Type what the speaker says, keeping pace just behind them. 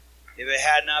If it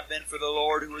had not been for the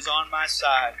Lord who was on my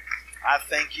side, I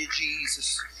thank you,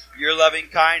 Jesus. Your loving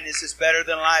kindness is better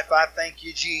than life. I thank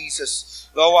you, Jesus.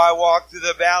 Though I walk through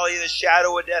the valley of the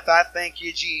shadow of death, I thank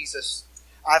you, Jesus.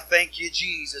 I thank you,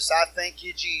 Jesus. I thank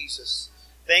you, Jesus.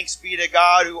 Thanks be to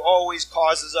God who always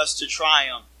causes us to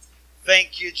triumph.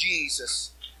 Thank you,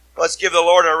 Jesus. Let's give the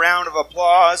Lord a round of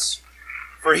applause,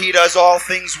 for He does all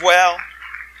things well.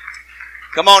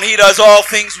 Come on, He does all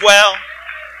things well.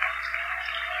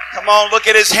 Come on, look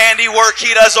at His handiwork.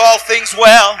 He does all things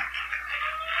well.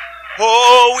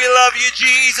 Oh, we love you,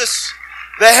 Jesus.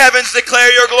 The heavens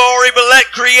declare your glory, but let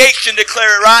creation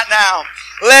declare it right now.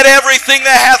 Let everything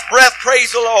that hath breath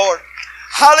praise the Lord.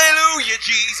 Hallelujah,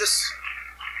 Jesus.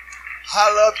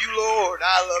 I love you, Lord.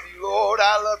 I love you, Lord.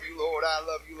 I love you, Lord. I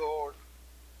love you, Lord.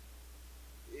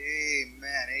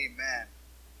 Amen. Amen.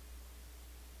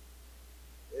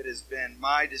 It has been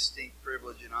my distinct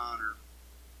privilege and honor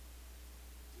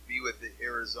to be with the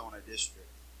Arizona District.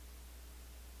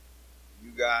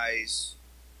 You guys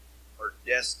are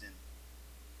destined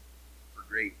for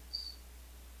greatness.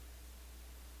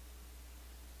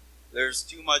 There's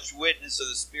too much witness of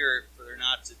the Spirit for there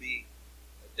not to be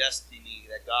a destiny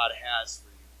that God has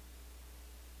for you.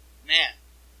 Man,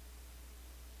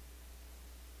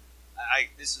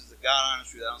 this is the God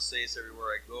honest truth. I don't say this everywhere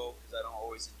I go because I don't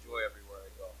always enjoy everywhere I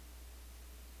go.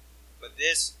 But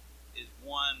this is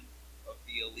one of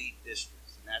the elite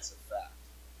districts, and that's a fact.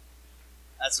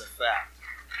 That's a fact.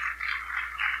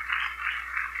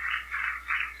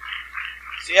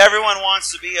 See, everyone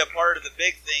wants to be a part of the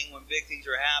big thing when big things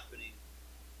are happening.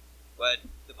 But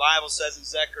the Bible says in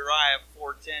Zechariah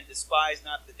 4:10, despise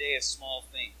not the day of small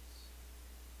things.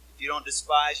 If you don't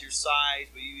despise your size,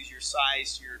 but use your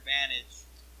size to your advantage,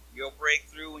 you'll break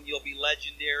through and you'll be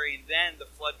legendary, and then the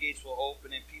floodgates will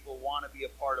open and people want to be a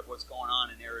part of what's going on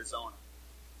in Arizona.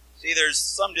 See, there's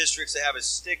some districts that have a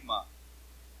stigma,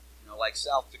 like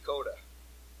South Dakota.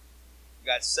 We've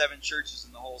got 7 churches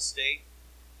in the whole state.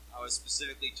 I was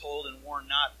specifically told and warned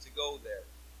not to go there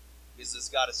because it's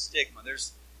got a stigma.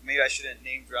 Maybe I shouldn't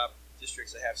name drop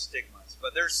districts that have stigmas,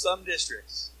 but there's some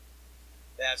districts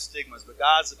that have stigmas. But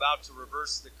God's about to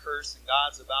reverse the curse, and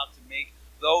God's about to make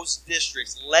those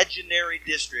districts legendary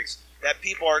districts that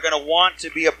people are going to want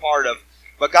to be a part of.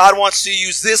 But God wants to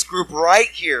use this group right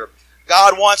here.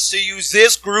 God wants to use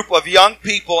this group of young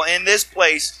people in this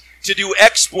place to do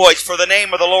exploits for the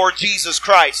name of the Lord Jesus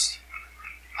Christ.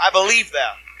 I believe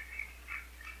that.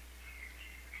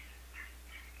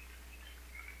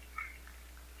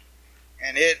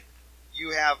 And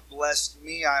you have blessed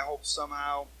me. I hope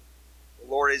somehow the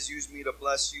Lord has used me to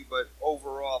bless you. But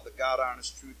overall, the God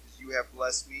honest truth is you have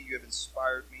blessed me. You have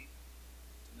inspired me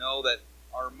to know that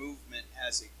our movement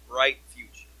has a bright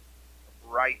future. A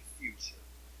bright future.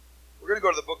 We're going to go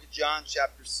to the book of John,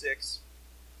 chapter 6.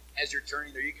 As you're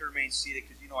turning there, you can remain seated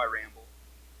because you know I ramble.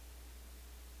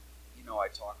 You know I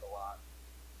talk a lot.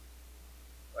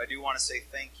 But I do want to say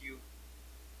thank you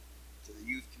to the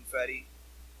Youth Confetti,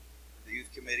 the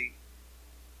Youth Committee,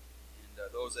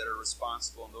 and those that are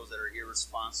responsible and those that are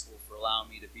irresponsible for allowing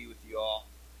me to be with you all.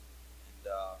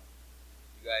 And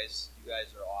you guys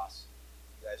are awesome.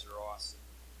 You guys are awesome.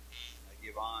 I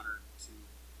give honor to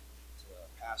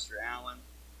Pastor Allen.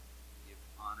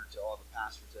 Honor to all the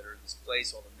pastors that are in this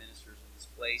place, all the ministers in this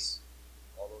place,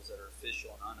 all those that are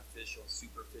official and unofficial and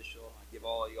superficial. I give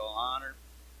all of y'all honor,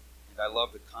 and I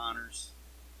love the Connors.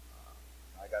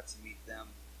 I got to meet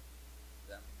them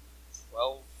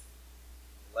 12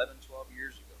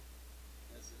 years ago.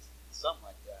 It's something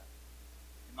like that.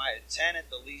 It might have 10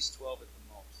 at the least, 12 at the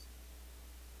most.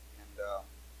 And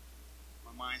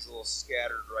my mind's a little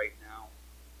scattered right now.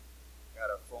 Got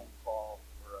a phone call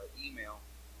or an email.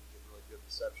 Good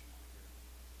reception out here.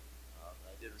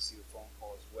 I did receive a phone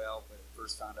call as well, but I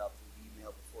first found out through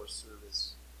email before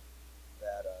service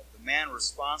that the man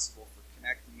responsible for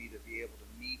connecting me to be able to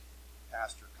meet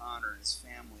Pastor Connor and his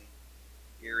family,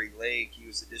 Gary Lake, he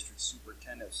was the district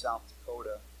superintendent of South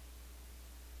Dakota,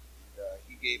 and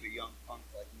he gave a young punk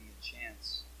like me a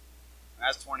chance. When I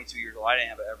was 22 years old, I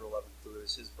didn't have an ever-loving clue. It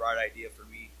was his bright idea for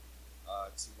me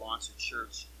to launch a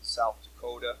church in South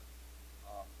Dakota.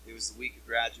 It was the week of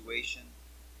graduation.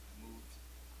 I moved,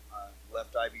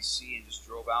 left IBC and just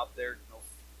drove out there.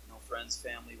 No friends,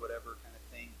 family, whatever kind of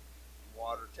thing in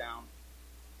Watertown.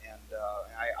 And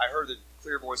I heard the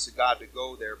clear voice of God to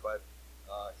go there, but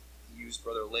he used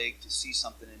Brother Lake to see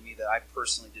something in me that I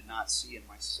personally did not see in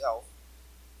myself.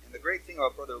 And the great thing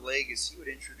about Brother Lake is he would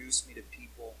introduce me to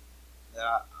people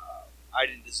that I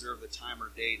didn't deserve the time or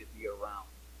day to be around.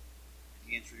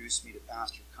 He introduced me to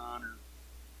Pastor Connor,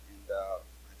 and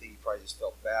I think he probably just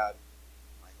felt bad.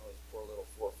 Like, oh, this poor little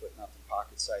 4 foot nothing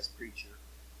good-sized preacher.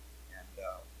 And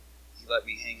he let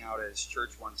me hang out at his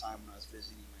church one time when I was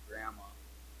visiting my grandma.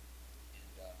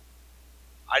 And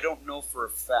I don't know for a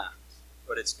fact,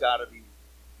 but it's got to be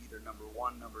either number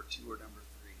 1, number 2, or number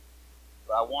 3.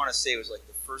 But I want to say it was like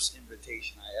the first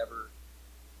invitation I ever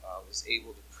was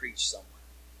able to preach somewhere.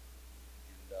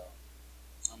 And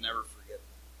I'll never forget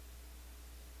that.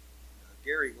 And,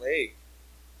 Gary Lake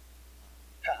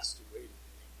passed away today.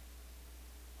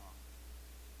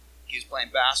 He was playing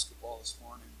basketball this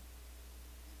morning.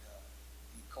 And,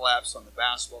 he collapsed on the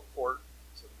basketball court,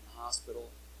 took him to the hospital.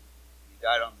 He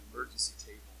died on the emergency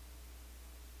table.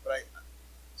 But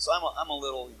I'm a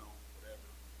little, whatever.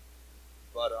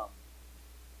 But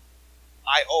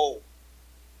I owe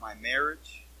my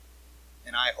marriage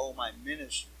and I owe my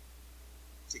ministry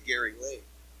to Gary Lake.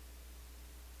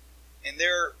 And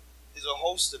there is a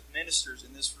host of ministers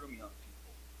in this room, young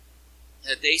people,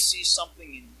 that they see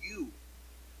something in you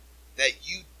that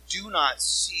you do not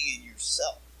see in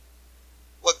yourself.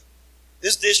 Look,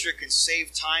 this district can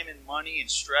save time and money and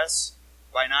stress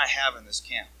by not having this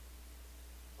camp.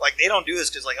 Like, they don't do this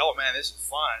because, oh man, this is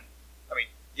fun. I mean,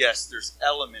 yes, there's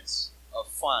elements of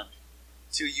fun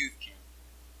to youth camp.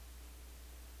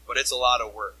 But it's a lot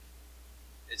of work.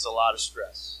 It's a lot of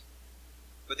stress.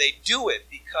 But they do it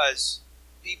because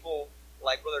people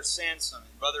like Brother Sansom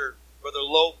and Brother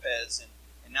Lopez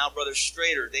and now Brother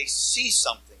Strader, they see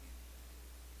something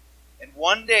in you. And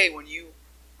one day when you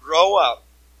grow up,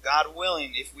 God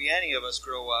willing, if any of us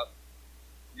grow up,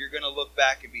 you're going to look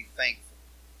back and be thankful.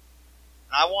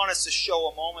 And I want us to show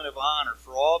a moment of honor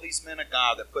for all these men of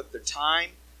God that put the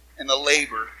time and the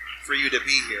labor for you to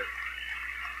be here.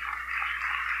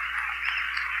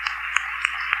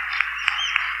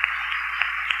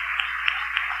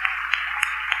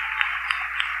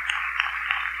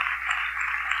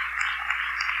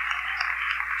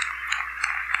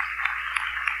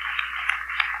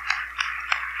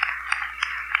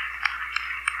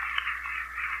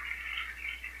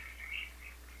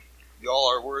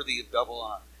 Y'all are worthy of double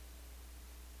honor.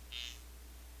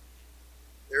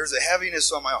 There's a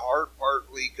heaviness on my heart,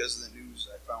 partly because of the news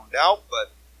I found out,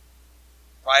 but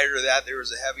prior to that, there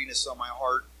was a heaviness on my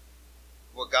heart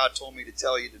of what God told me to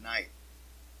tell you tonight.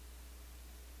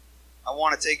 I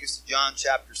want to take us to John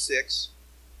chapter 6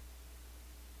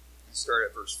 and start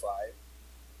at verse 5.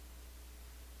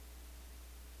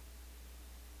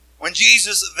 When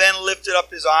Jesus then lifted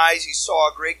up his eyes, he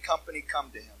saw a great company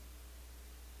come to him.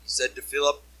 He said to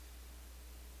Philip,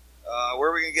 where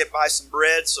are we going to buy some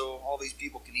bread so all these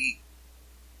people can eat?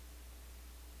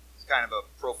 It's kind of a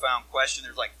profound question.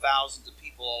 There's like thousands of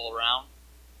people all around.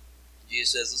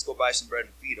 Jesus says, let's go buy some bread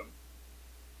and feed them.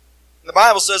 And the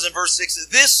Bible says in verse 6,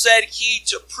 this said he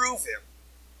to prove him.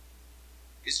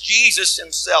 Because Jesus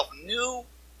himself knew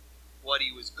what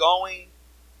he was going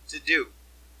to do.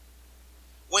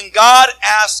 When God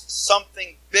asks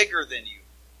something bigger than you,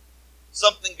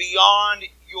 something beyond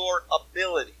your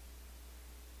ability,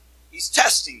 he's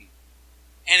testing you.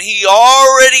 And he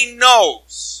already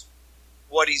knows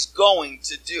what he's going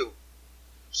to do.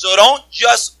 So don't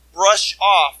just brush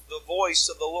off the voice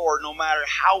of the Lord no matter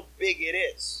how big it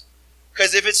is.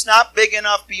 Because if it's not big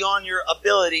enough beyond your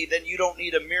ability, then you don't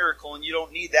need a miracle and you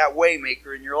don't need that way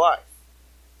maker in your life.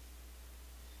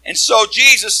 And so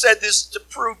Jesus said this to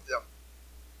prove them.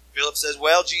 Philip says,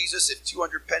 well, Jesus, if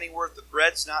 200 penny worth of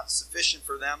bread's not sufficient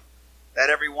for them, that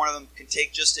every one of them can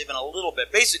take just even a little bit.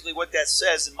 Basically what that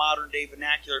says in modern day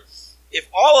vernacular, if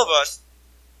all of us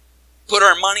put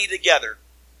our money together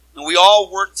and we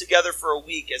all worked together for a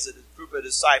week as a group of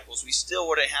disciples, we still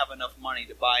wouldn't have enough money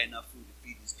to buy enough food to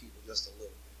feed these people just a little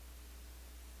bit.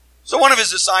 So one of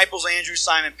his disciples, Andrew,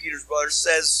 Simon Peter's brother,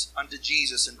 says unto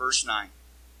Jesus in verse 9,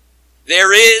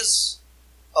 there is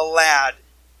a lad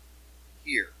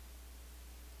here.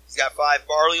 He's got 5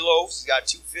 barley loaves, he's got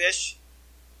 2 fish,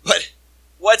 but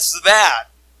what's that?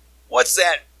 What's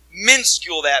that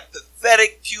minuscule, that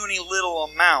pathetic, puny little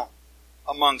amount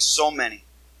among so many?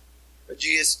 But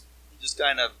Jesus, he just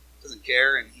kind of doesn't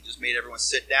care, and he just made everyone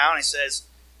sit down. He says,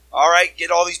 all right,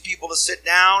 get all these people to sit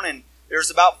down, and there's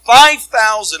about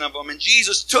 5,000 of them, and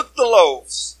Jesus took the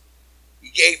loaves. He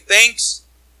gave thanks.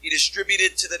 He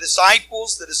distributed to the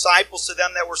disciples to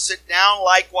them that were sit down,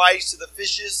 likewise to the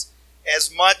fishes,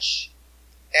 as much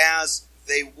as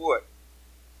they would.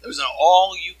 It was an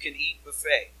all-you-can-eat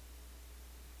buffet.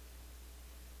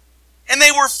 And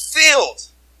they were filled.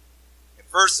 At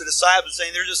first, the disciples were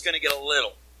saying they're just going to get a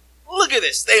little. Look at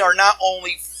this. They are not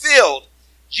only filled,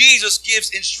 Jesus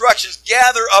gives instructions,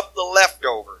 gather up the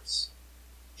leftovers.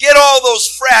 Get all those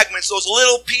fragments, those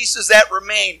little pieces that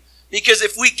remain. Because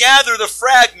if we gather the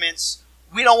fragments,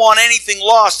 We don't want anything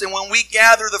lost. And when we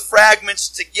gather the fragments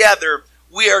together,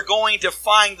 we are going to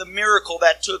find the miracle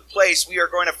that took place. We are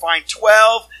going to find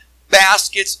 12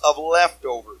 baskets of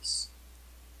leftovers.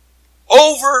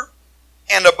 Over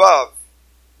and above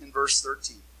in verse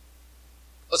 13.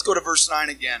 Let's go to verse 9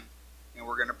 again, and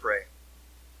we're going to pray.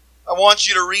 I want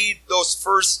you to read those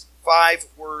first 5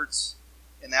 words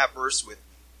in that verse with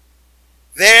me.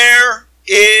 There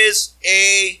is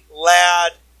a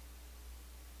lad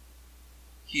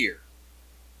here.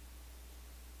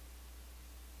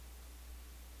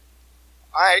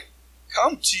 I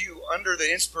come to you under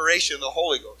the inspiration of the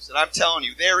Holy Ghost, and I'm telling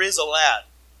you, there is a lad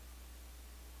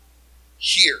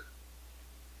here.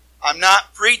 I'm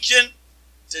not preaching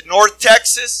to North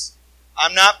Texas.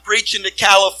 I'm not preaching to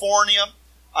California.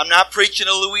 I'm not preaching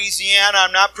to Louisiana.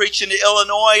 I'm not preaching to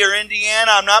Illinois or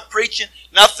Indiana. I'm not preaching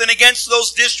nothing against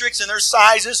those districts and their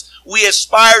sizes. We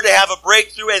aspire to have a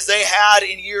breakthrough as they had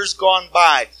in years gone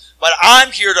by. But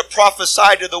I'm here to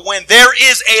prophesy to the wind. There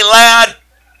is a lad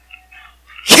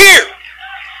here.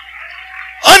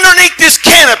 Underneath this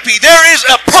canopy, there is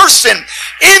a person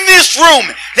in this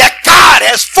room that God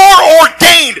has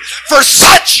foreordained for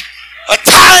such a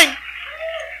time.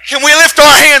 Can we lift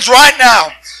our hands right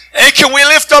now? And can we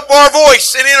lift up our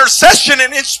voice in intercession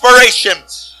and inspiration?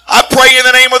 I pray in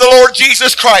the name of the Lord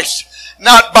Jesus Christ,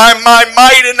 not by my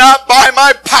might and not by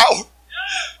my power.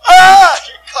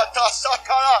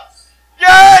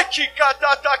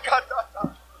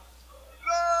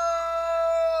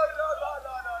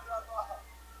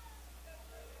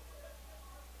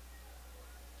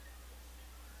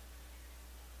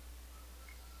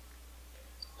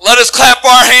 Let us clap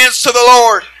our hands to the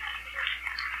Lord.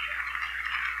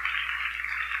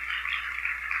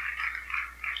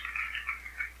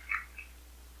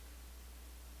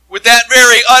 With that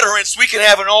very utterance, we can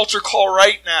have an altar call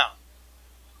right now.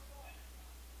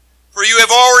 For you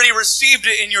have already received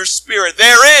it in your spirit.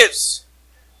 There is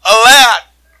a lad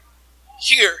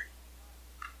here.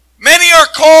 Many are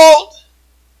called,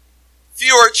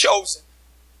 few are chosen.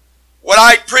 What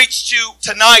I preach to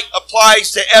tonight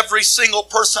applies to every single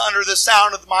person under the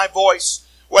sound of my voice.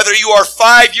 Whether you are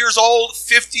 5 years old,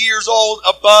 50 years old,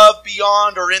 above,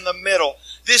 beyond, or in the middle.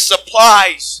 This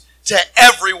applies to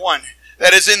everyone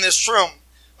that is in this room.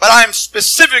 But I'm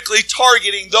specifically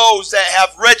targeting those that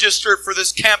have registered for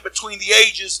this camp between the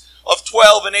ages of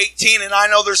 12 and 18. And I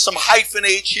know there's some hyphen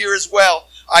age here as well.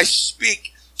 I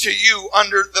speak to you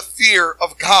under the fear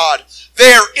of God.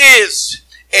 There is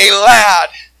a lad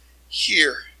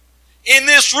here. In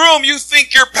this room, you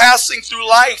think you're passing through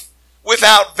life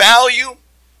without value,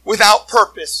 without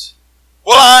purpose.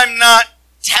 Well, I'm not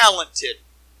talented.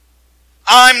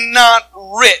 I'm not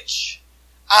rich.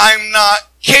 I'm not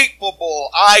capable.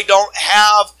 I don't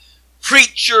have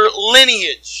preacher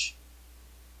lineage.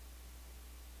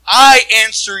 I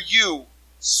answer you,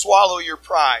 swallow your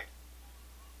pride.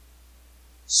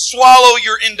 Swallow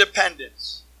your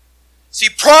independence. See,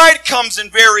 pride comes in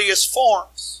various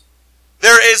forms.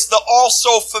 There is the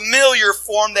also familiar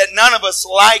form that none of us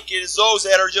like. It is those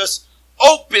that are just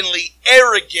openly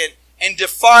arrogant and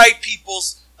defy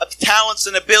people's talents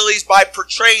and abilities by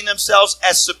portraying themselves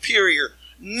as superior.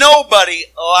 Nobody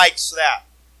likes that.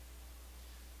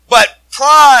 But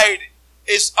pride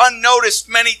is unnoticed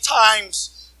many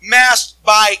times, masked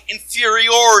by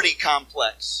inferiority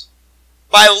complex,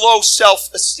 by low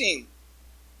self-esteem.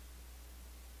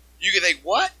 You can think,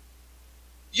 what?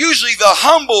 Usually the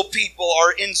humble people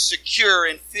are insecure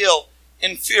and feel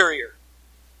inferior.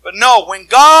 But no, when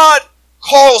God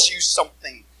calls you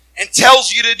something and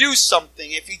tells you to do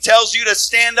something, if He tells you to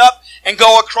stand up and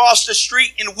go across the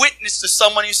street and witness to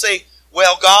someone, you say,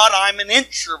 well, God, I'm an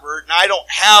introvert and I don't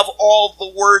have all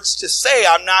the words to say.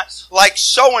 I'm not like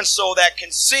so-and-so that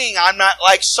can sing. I'm not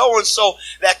like so-and-so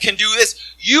that can do this.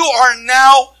 You are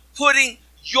now putting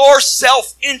your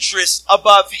self-interest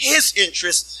above His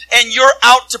interest, and you're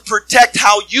out to protect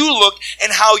how you look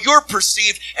and how you're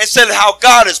perceived instead of how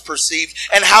God is perceived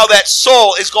and how that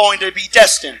soul is going to be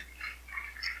destined.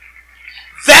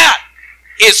 That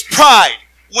is pride.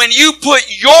 When you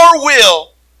put your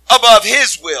will above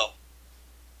His will.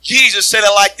 Jesus said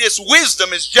it like this: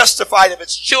 wisdom is justified of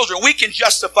its children. We can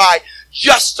justify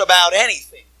just about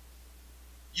anything.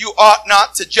 You ought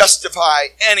not to justify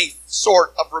any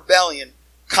sort of rebellion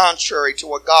contrary to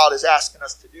what God is asking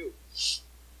us to do.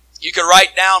 You can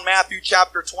write down Matthew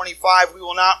chapter 25. We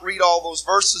will not read all those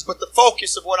verses, but the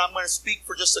focus of what I'm going to speak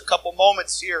for just a couple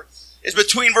moments here is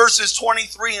between verses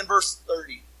 23 and verse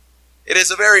 30. It is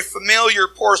a very familiar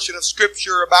portion of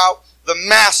Scripture about the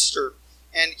master,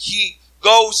 and he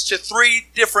goes to 3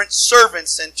 different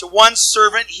servants, and to one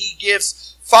servant he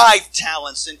gives 5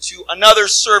 talents, and to another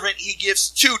servant he gives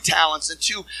 2 talents, and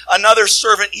to another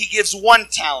servant he gives 1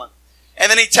 talent.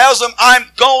 And then he tells them,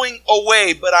 I'm going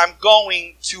away, but I'm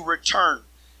going to return.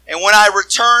 And when I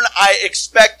return, I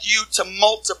expect you to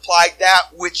multiply that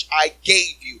which I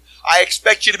gave you. I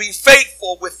expect you to be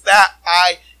faithful with that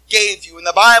I gave you. And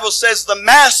the Bible says the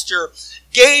master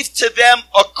gave to them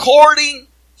according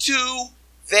to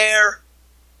their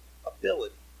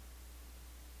ability.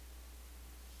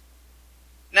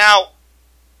 Now,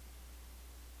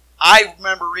 I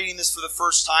remember reading this for the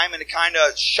first time, and it kind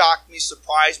of shocked me,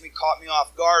 surprised me, caught me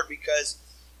off guard because,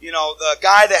 the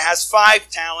guy that has 5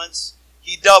 talents,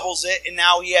 he doubles it, and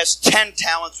now he has 10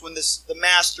 talents when the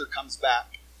master comes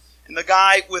back. And the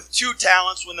guy with 2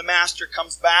 talents, when the master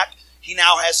comes back, he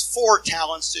now has 4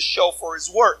 talents to show for his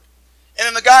work. And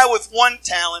then the guy with 1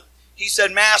 talent, he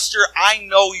said, Master, I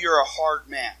know you're a hard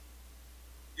man.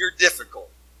 You're difficult.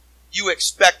 You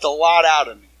expect a lot out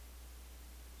of me.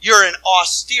 You're an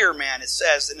austere man, it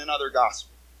says in another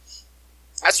gospel.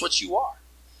 That's what you are.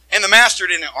 And the master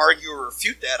didn't argue or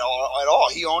refute that at all.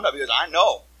 He owned up. He goes, I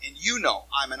know, and you know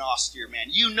I'm an austere man.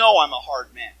 You know I'm a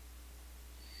hard man.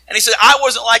 And he said, I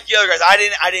wasn't like the other guys.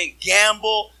 I didn't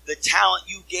gamble the talent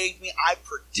you gave me. I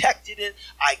protected it.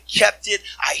 I kept it.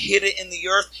 I hid it in the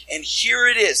earth. And here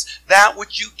it is. That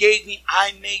which you gave me,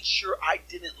 I made sure I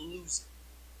didn't lose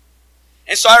it.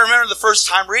 And so I remember the first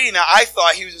time reading that, I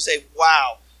thought he was going to say,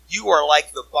 wow, you are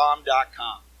like the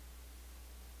bomb.com.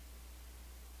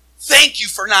 Thank you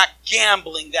for not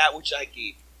gambling that which I gave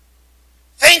you.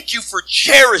 Thank you for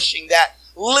cherishing that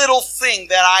little thing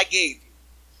that I gave you.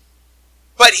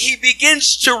 But he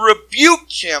begins to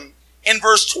rebuke him in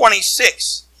verse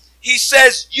 26. He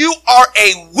says, you are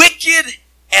a wicked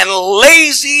and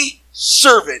lazy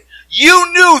servant.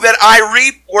 You knew that I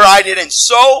reap where I didn't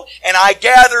sow, and I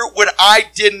gather what I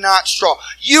did not straw.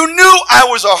 You knew I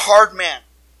was a hard man.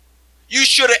 You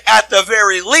should have, at the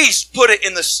very least, put it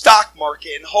in the stock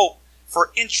market and hope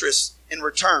for interest in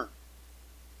return.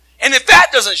 And if that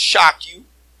doesn't shock you,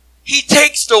 he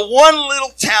takes the 1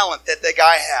 little talent that the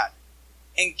guy had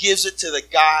and gives it to the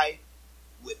guy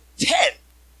with 10.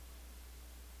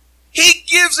 He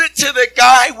gives it to the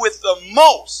guy with the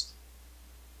most.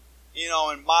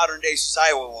 In modern day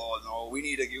society, well, no, we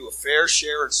need to do a fair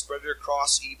share and spread it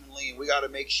across evenly, and we got to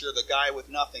make sure the guy with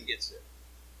nothing gets it.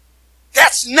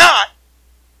 That's not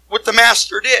what the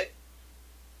master did.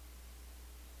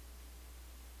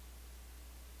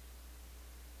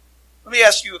 Let me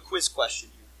ask you a quiz question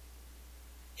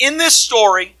here. In this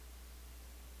story,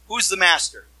 who's the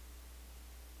master?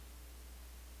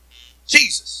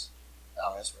 Jesus.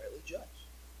 Thou hast rightly judged.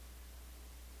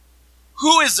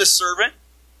 Who is the servant?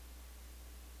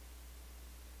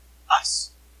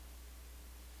 Us.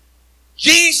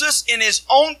 Jesus, in his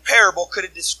own parable, could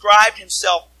have described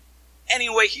himself any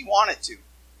way he wanted to.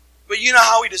 But you know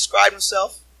how he described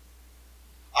himself?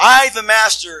 I, the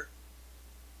master,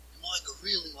 am like a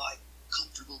really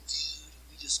comfortable dude, and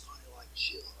we just kind of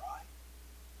chill, right?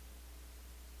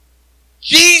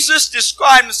 Jesus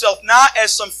described himself not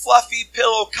as some fluffy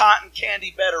pillow cotton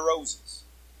candy bed of roses.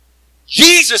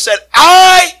 Jesus said,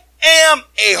 I am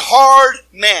a hard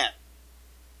man.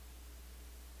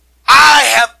 I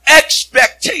have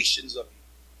expectations of you.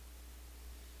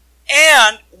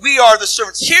 And we are the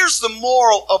servants. Here's the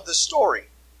moral of the story.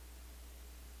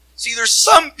 See, there's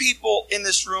some people in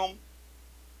this room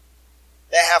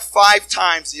that have 5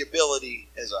 times the ability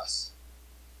as us.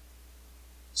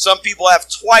 Some people have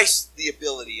twice the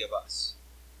ability of us.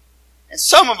 And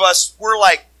some of us, we're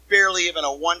barely even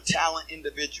a 1 talent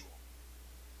individual.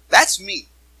 That's me.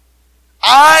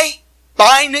 I,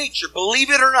 by nature, believe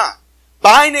it or not,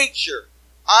 by nature,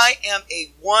 I am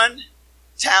a 1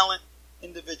 talent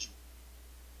individual.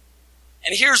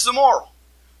 And here's the moral.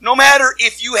 No matter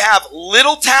if you have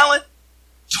little talent,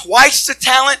 twice the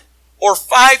talent, or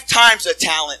 5 times the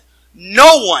talent,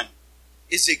 no one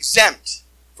is exempt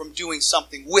from doing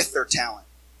something with their talent.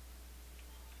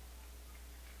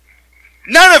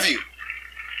 None of you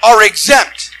are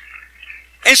exempt.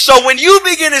 And so when you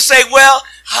begin to say, well,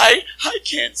 I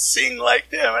can't sing like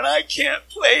them, and I can't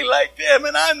play like them,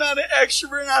 and I'm not an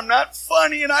extrovert, and I'm not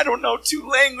funny, and I don't know 2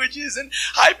 languages, and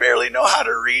I barely know how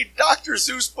to read Dr.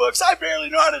 Seuss books. I barely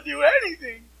know how to do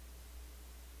anything.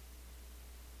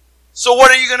 So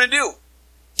what are you going to do?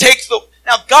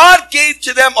 Now God gave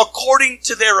to them according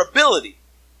to their ability.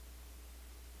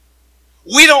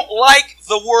 We don't like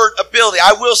the word ability.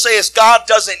 I will say is God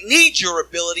doesn't need your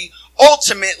ability.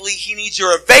 Ultimately, he needs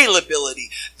your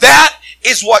availability. That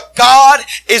is what God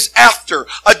is after.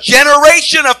 A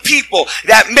generation of people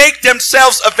that make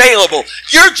themselves available.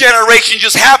 Your generation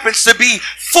just happens to be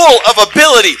full of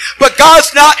ability, but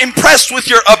God's not impressed with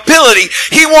your ability.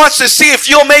 He wants to see if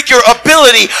you'll make your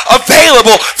ability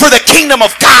available for the kingdom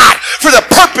of God, for the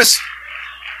purpose.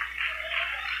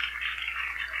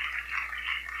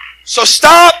 So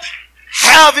stop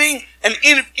having an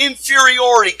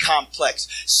inferiority complex.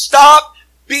 Stop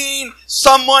being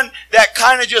someone that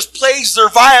kind of just plays their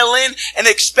violin and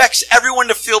expects everyone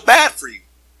to feel bad for you.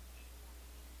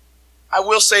 I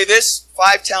will say this,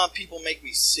 5-talent people make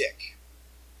me sick.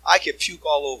 I could puke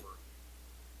all over.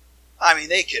 I mean,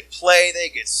 they could play, they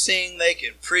could sing, they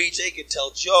could preach, they could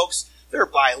tell jokes. They're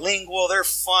bilingual, they're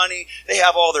funny, they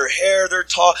have all their hair, they're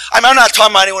tall. I'm not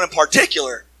talking about anyone in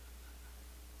particular.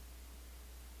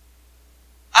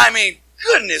 I mean,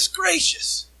 goodness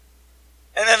gracious.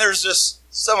 And then there's just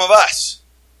some of us.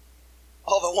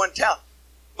 All the one talent.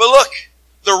 But look,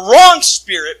 the wrong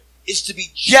spirit is to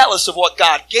be jealous of what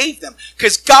God gave them.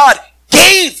 Because God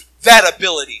gave that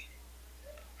ability.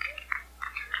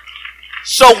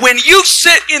 So when you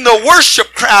sit in the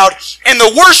worship crowd and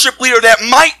the worship leader that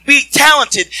might be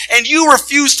talented and you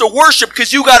refuse to worship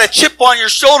because you got a chip on your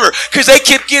shoulder because they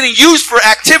keep getting used for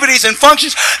activities and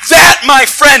functions, that, my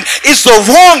friend, is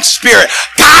the wrong spirit.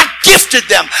 God gifted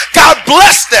them. God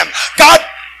blessed them.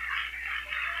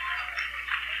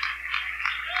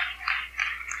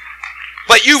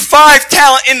 But you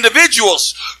 5-talent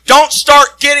individuals, don't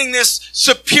start getting this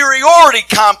superiority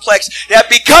complex that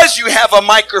because you have a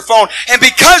microphone and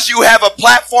because you have a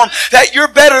platform that you're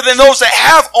better than those that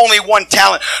have only one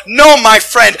talent. No, my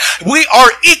friend, we are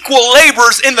equal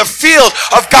laborers in the field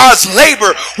of God's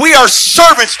labor. We are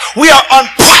servants. We are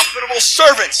unprofitable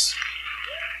servants.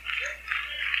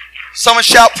 Someone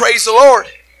shout, praise the Lord.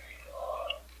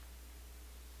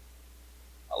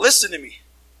 Now listen to me.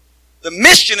 The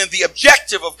mission and the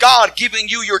objective of God giving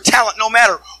you your talent, no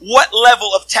matter what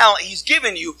level of talent He's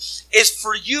given you, is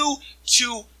for you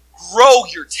to grow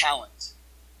your talent.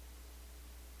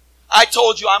 I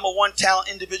told you I'm a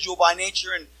one-talent individual by nature,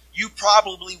 and you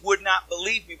probably would not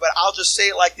believe me, but I'll just say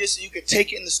it like this, and you can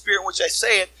take it in the spirit in which I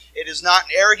say it. It is not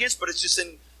in arrogance, but it's just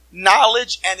in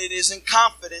knowledge, and it is in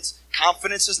confidence.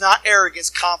 Confidence is not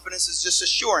arrogance. Confidence is just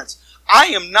assurance. I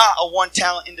am not a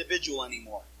one-talent individual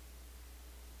anymore.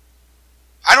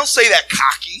 I don't say that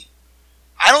cocky.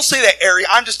 I don't say that airy.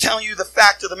 I'm just telling you the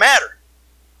fact of the matter.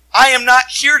 I am not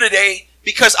here today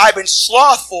because I've been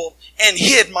slothful and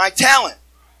hid my talent.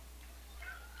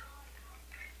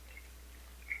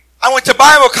 I went to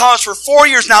Bible college for 4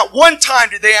 years. Not one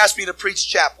time did they ask me to preach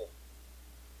chapel.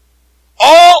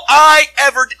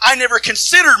 I never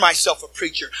considered myself a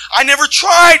preacher. I never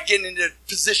tried getting into a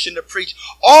position to preach.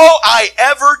 All I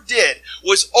ever did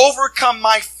was overcome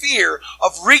my fear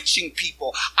of reaching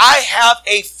people. I have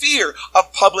a fear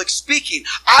of public speaking.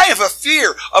 I have a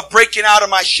fear of breaking out of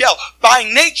my shell. By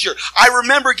nature, I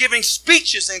remember giving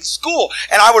speeches in school,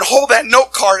 and I would hold that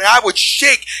note card, and I would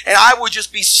shake, and I would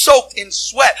just be soaked in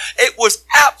sweat. It was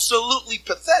absolutely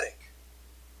pathetic.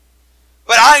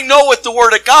 But I know what the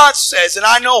Word of God says, and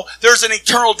I know there's an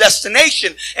eternal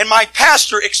destination. And my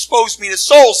pastor exposed me to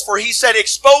souls, for he said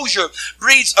exposure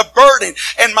breeds a burden.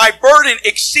 And my burden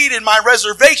exceeded my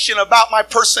reservation about my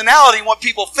personality and what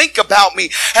people think about me.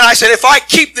 And I said, if I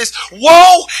keep this,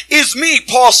 woe is me,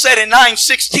 Paul said in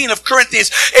 9:16 of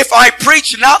Corinthians, if I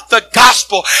preach not the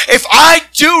gospel, if I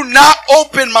do not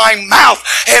open my mouth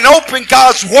and open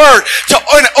God's Word to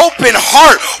an open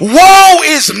heart, woe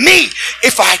is me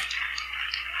if I...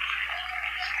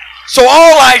 So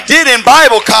all I did in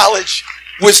Bible college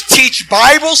was teach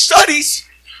Bible studies.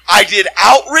 I did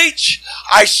outreach.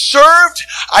 I served.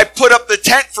 I put up the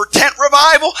tent for tent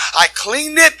revival. I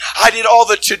cleaned it. I did all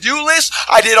the to-do lists.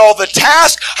 I did all the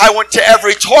tasks. I went to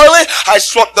every toilet. I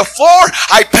swept the floor.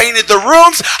 I painted the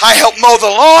rooms. I helped mow the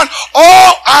lawn.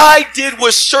 All I did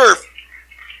was serve.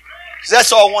 Because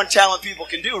that's all one-talent people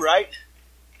can do, right?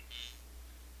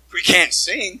 We can't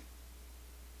sing.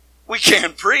 We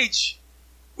can't preach.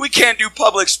 We can't do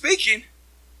public speaking,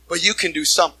 but you can do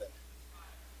something.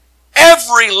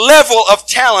 Every level of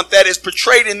talent that is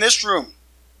portrayed in this room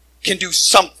can do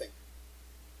something.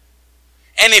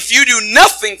 And if you do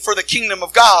nothing for the kingdom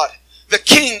of God, the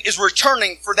King is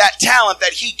returning for that talent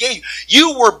that He gave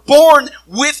you. You were born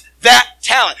with that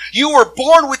talent. You were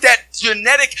born with that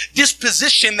genetic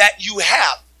disposition that you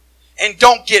have. And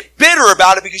don't get bitter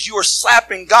about it because you are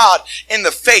slapping God in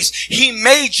the face. He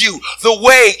made you the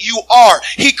way you are.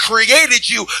 He created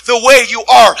you the way you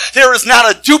are. There is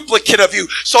not a duplicate of you.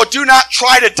 So do not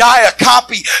try to die a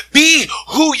copy. Be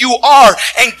who you are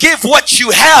and give what you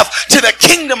have to the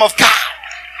kingdom of God.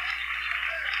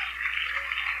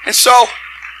 And so,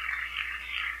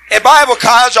 at Bible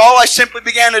college, all I simply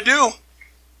began to do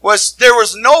was, there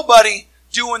was nobody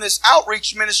doing this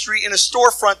outreach ministry in a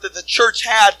storefront that the church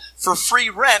had for free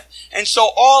rent. And so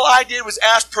all I did was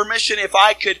ask permission if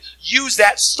I could use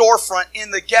that storefront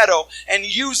in the ghetto and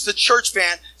use the church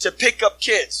van to pick up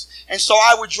kids. And so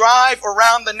I would drive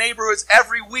around the neighborhoods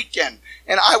every weekend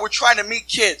and I would try to meet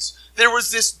kids. There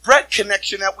was this bread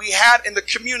connection that we had in the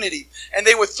community, and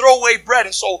they would throw away bread,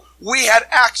 and so we had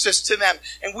access to them,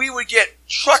 and we would get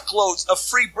truckloads of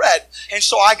free bread. And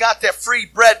so I got that free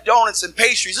bread, donuts, and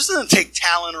pastries. This doesn't take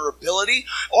talent or ability.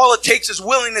 All it takes is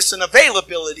willingness and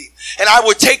availability. And I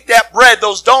would take that bread,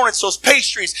 those donuts, those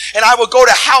pastries, and I would go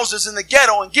to houses in the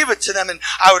ghetto and give it to them, and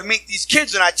I would meet these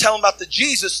kids, and I'd tell them about the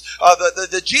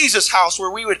Jesus house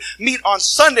where we would meet on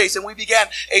Sundays, and we began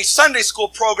a Sunday school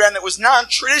program that was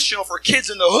non-traditional for kids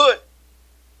in the hood.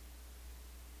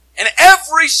 And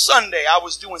every Sunday I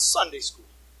was doing Sunday school.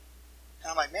 And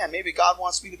I'm like, man, maybe God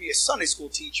wants me to be a Sunday school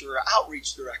teacher or an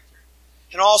outreach director.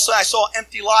 And all of a sudden I saw an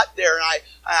empty lot there, and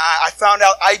I found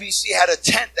out IBC had a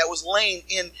tent that was laying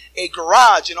in a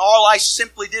garage, and all I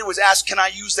simply did was ask, can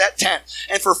I use that tent?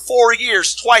 And for 4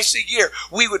 years, twice a year,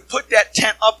 we would put that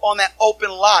tent up on that open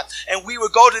lot, and we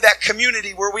would go to that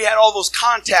community where we had all those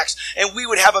contacts, and we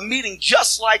would have a meeting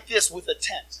just like this with a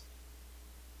tent.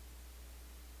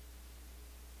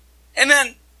 And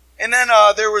then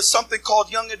there was something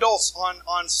called Young Adults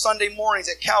on Sunday mornings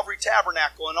at Calvary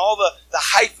Tabernacle, and all the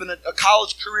hype and a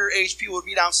college career age people would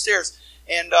be downstairs,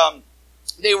 and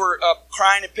they were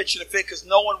crying and pitching a fit because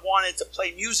no one wanted to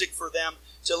play music for them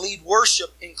to lead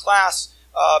worship in class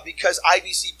because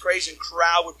IBC Praise and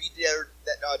Chorale would be there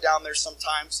down there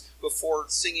sometimes before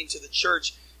singing to the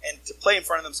church, and to play in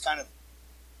front of them is kind of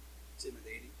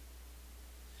intimidating.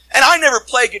 And I never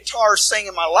played guitar or sang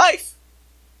in my life.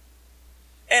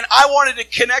 And I wanted to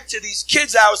connect to these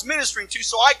kids I was ministering to,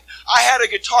 so I had a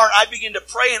guitar, and I began to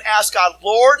pray and ask God,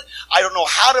 Lord, I don't know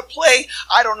how to play.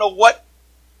 I don't know what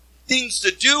things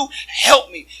to do.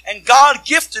 Help me. And God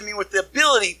gifted me with the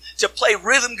ability to play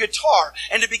rhythm guitar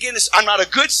and to begin this. I'm not a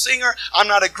good singer. I'm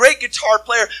not a great guitar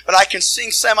player, but I can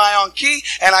sing semi on key,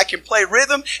 and I can play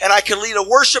rhythm, and I can lead a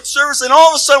worship service. And all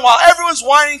of a sudden, while everyone's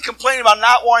whining and complaining about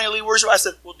not wanting to lead worship, I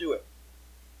said, we'll do it.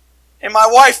 And my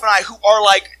wife and I, who are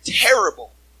like terrible,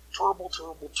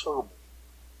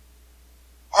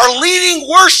 are leading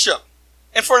worship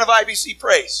in front of IBC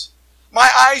Praise. My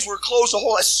eyes were closed, a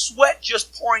whole sweat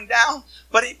just pouring down,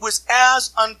 but it was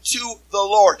as unto the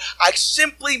Lord. I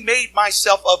simply made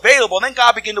myself available. And then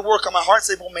God began to work on my heart and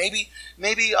say, well, maybe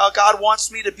God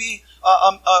wants me to be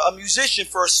a musician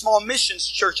for a small missions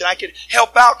church, and I could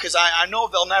help out because I know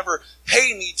they'll never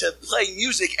pay me to play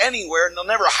music anywhere, and they'll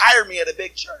never hire me at a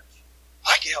big church.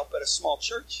 I can help at a small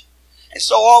church. And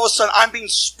so all of a sudden, I'm being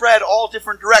spread all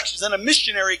different directions. And a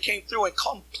missionary came through and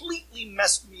completely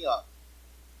messed me up.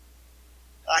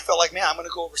 And I felt like, man, I'm going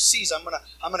to go overseas. I'm going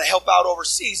to help out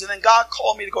overseas. And then God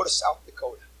called me to go to South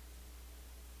Dakota.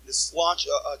 Just launch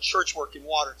a church work in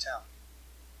Watertown.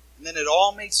 And then it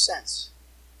all made sense.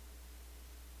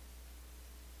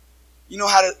 You know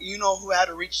who had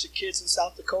to reach the kids in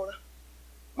South Dakota?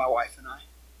 My wife and I.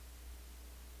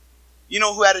 You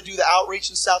know who had to do the outreach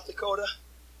in South Dakota?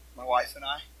 My wife and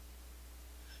I.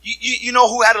 You know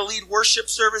who had to lead worship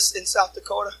service in South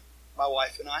Dakota? My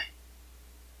wife and I.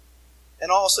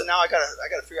 And all of a sudden now I gotta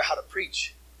figure out how to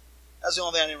preach. That's the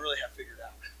only thing I didn't really have figured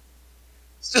out.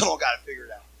 Still don't got it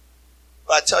figured out.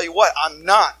 But I tell you what, I'm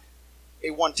not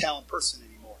a one-talent person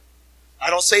anymore. I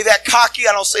don't say that cocky.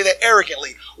 I don't say that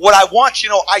arrogantly. What I want you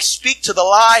to know, I speak to the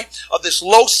lie of this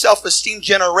low self-esteem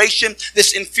generation,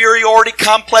 this inferiority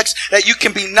complex that you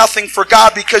can be nothing for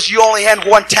God because you only had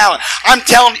one talent. I'm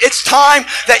telling you, it's time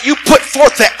that you put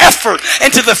forth the effort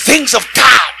into the things of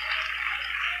God.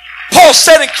 Paul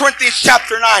said in Corinthians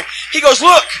chapter 9, he goes,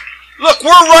 look,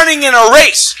 we're running in a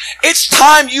race. It's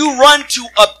time you run to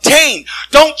obtain.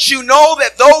 Don't you know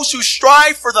that those who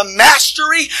strive for the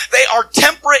mastery, they are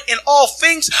temperate in all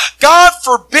things? God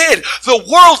forbid the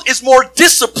world is more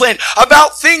disciplined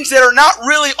about things that are not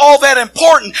really all that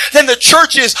important than the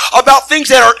church is about things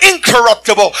that are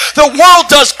incorruptible. The world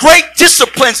does great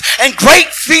disciplines and great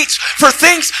feats for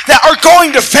things that are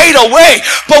going to fade away.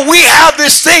 But we have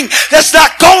this thing that's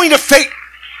not going to fade.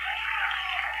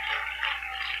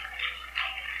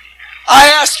 I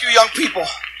ask you, young people,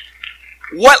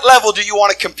 What level do you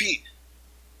want to compete?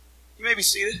 You may be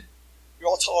seated. You're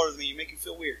all taller than me. You make me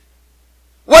feel weird.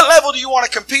 What level do you want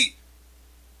to compete?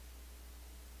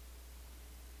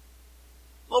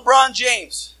 LeBron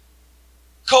James,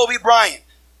 Kobe Bryant,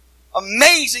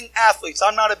 amazing athletes.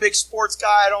 I'm not a big sports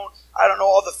guy. I don't know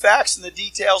all the facts and the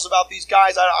details about these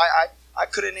guys. I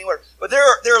couldn't name it. But there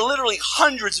are literally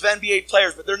hundreds of NBA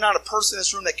players, but there's not a person in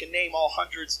this room that can name all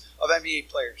hundreds of NBA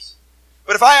players.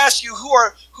 But if I ask you who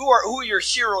are your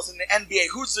heroes in the NBA,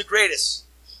 who's the greatest,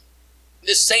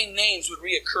 the same names would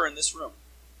reoccur in this room.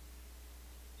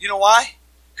 You know why?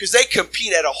 Because they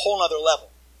compete at a whole other level.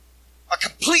 A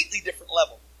completely different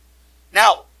level.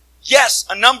 Now, yes,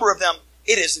 a number of them,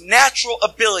 it is natural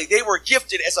ability. They were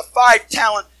gifted as a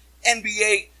 5-talent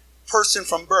NBA person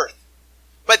from birth.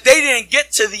 But they didn't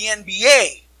get to the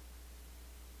NBA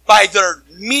by their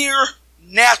mere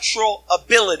natural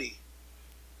ability.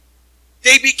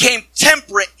 They became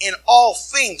temperate in all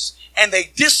things, and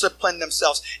they disciplined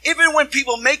themselves. Even when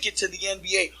people make it to the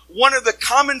NBA, one of the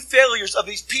common failures of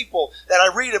these people that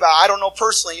I read about, I don't know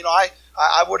personally,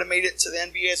 I would have made it to the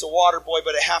NBA as a water boy,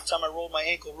 but at halftime I rolled my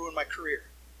ankle, ruined my career.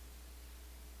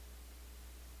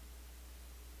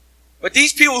 But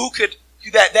these people who could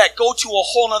that go to a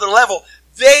whole nother level,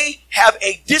 they have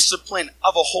a discipline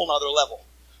of a whole nother level.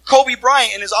 Kobe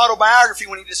Bryant, in his autobiography,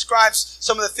 when he describes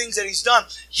some of the things that he's done,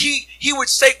 he would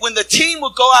say when the team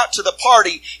would go out to the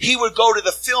party, he would go to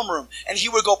the film room and he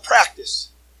would go practice.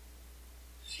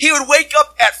 He would wake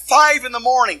up at 5 in the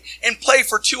morning and play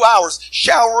for 2 hours,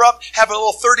 shower up, have a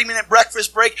little 30-minute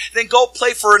breakfast break, then go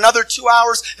play for another 2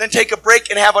 hours, then take a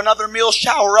break and have another meal,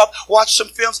 shower up, watch some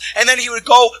films, and then he would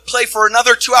go play for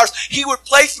another 2 hours. He would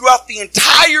play throughout the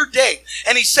entire day.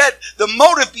 And he said the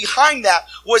motive behind that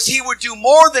was he would do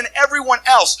more than everyone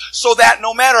else so that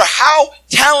no matter how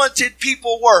talented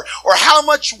people were or how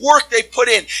much work they put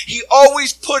in, he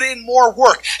always put in more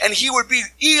work and he would be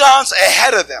eons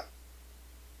ahead of them.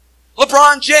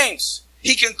 LeBron James,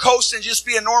 he can coast and just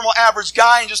be a normal average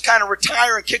guy and just kind of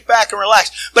retire and kick back and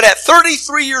relax. But at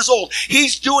 33 years old,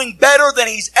 he's doing better than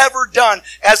he's ever done,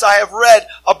 as I have read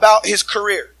about his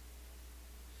career.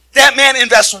 That man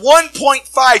invests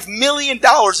 $1.5 million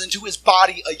into his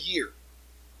body a year.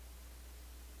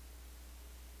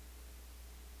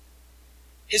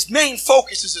 His main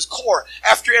focus is his core.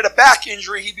 After he had a back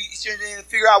injury, he began to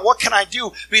figure out, what can I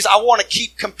do? Because I want to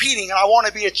keep competing and I want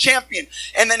to be a champion.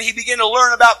 And then he began to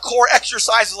learn about core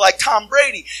exercises like Tom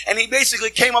Brady. And he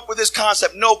basically came up with this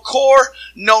concept: no core,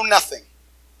 no nothing.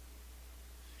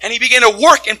 And he began to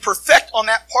work and perfect on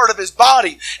that part of his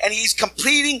body. And he's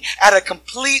competing at a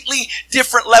completely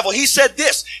different level. He said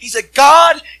this. He said,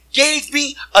 God gave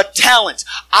me a talent.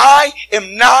 I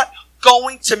am not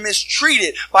going to mistreat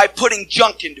it by putting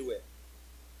junk into it.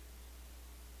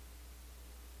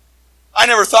 I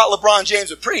never thought LeBron James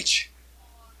would preach.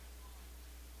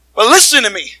 But listen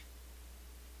to me.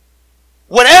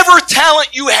 Whatever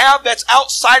talent you have that's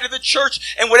outside of the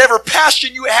church and whatever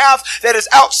passion you have that is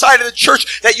outside of the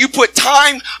church that you put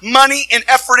time, money, and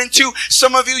effort into.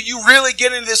 Some of you really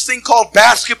get into this thing called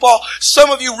basketball. Some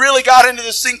of you really got into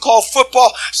this thing called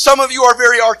football. Some of you are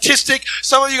very artistic.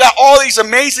 Some of you got all these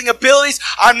amazing abilities.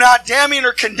 I'm not damning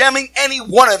or condemning any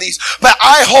one of these. But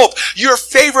I hope your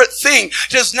favorite thing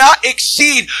does not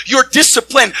exceed your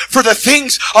discipline for the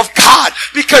things of God.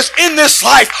 Because in this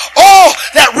life, all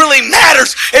that really matters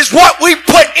is what we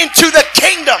put into the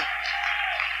kingdom.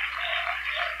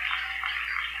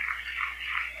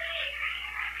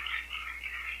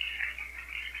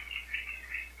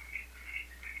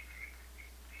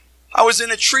 I was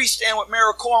in a tree stand with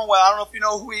Mara Cornwell. I don't know if you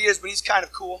know who he is, but he's kind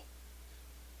of cool.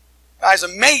 Guy's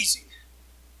amazing.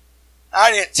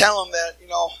 I didn't tell him that,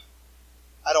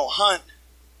 I don't hunt.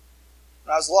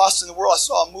 When I was lost in the world, I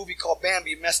saw a movie called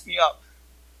Bambi. It messed me up.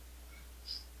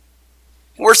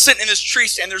 We're sitting in this tree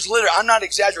stand. There's literally, I'm not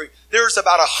exaggerating, there's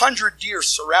about 100 deer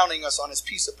surrounding us on this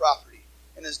piece of property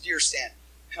in this deer stand.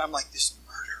 And I'm like, this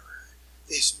murderer.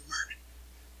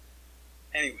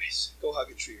 Anyways, go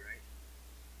hug a tree, right?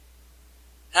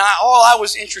 And all I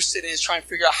was interested in is trying to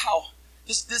figure out how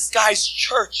this guy's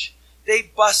church, they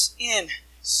bus in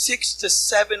 600 to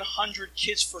 700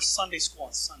 kids for Sunday school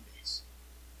on Sundays.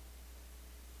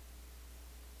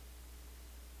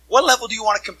 What level do you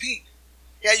want to compete?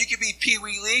 Yeah, you could be Pee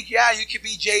Wee League. Yeah, you could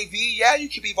be JV. Yeah, you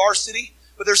could be varsity.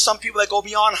 But there's some people that go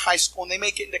beyond high school and they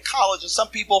make it into college. And some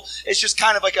people, it's just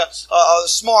kind of like a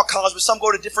small college, but some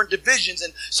go to different divisions.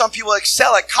 And some people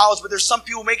excel at college, but there's some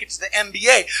people make it to the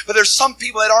NBA. But there's some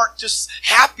people that aren't just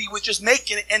happy with just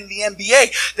making it in the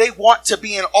NBA. They want to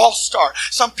be an all-star.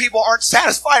 Some people aren't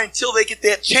satisfied until they get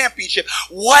that championship.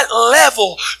 What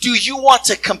level do you want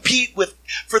to compete with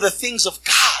for the things of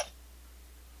God?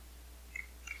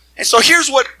 And so here's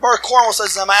what Mark Cornwell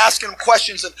says. I'm asking him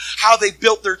questions of how they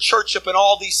built their church up and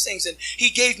all these things. And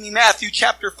he gave me Matthew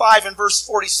chapter 5 and verse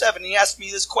 47. He asked me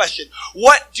this question.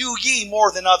 What do ye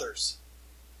more than others?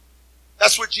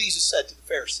 That's what Jesus said to the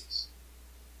Pharisees.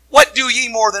 What do ye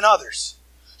more than others?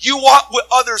 You want what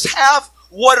others have?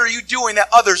 What are you doing that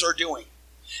others are doing?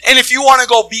 And if you want to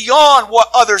go beyond what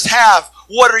others have,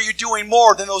 what are you doing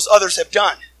more than those others have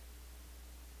done?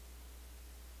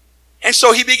 And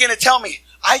so he began to tell me,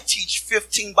 I teach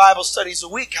 15 Bible studies a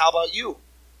week. How about you?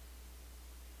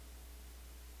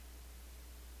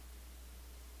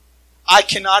 I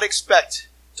cannot expect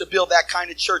to build that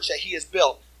kind of church that he has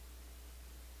built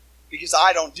because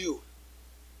I don't do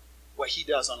what he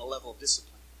does on a level of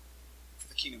discipline for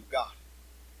the kingdom of God.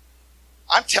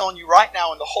 I'm telling you right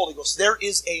now in the Holy Ghost, there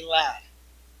is a lad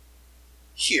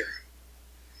here.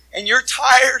 And you're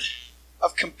tired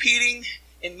of competing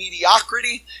in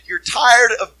mediocrity. You're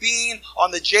tired of being on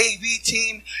the JV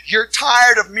team. You're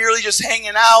tired of merely just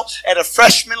hanging out at a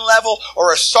freshman level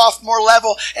or a sophomore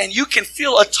level, and you can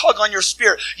feel a tug on your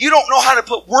spirit. You don't know how to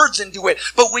put words into it,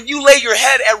 but when you lay your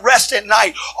head at rest at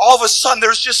night, all of a sudden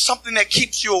there's just something that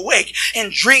keeps you awake,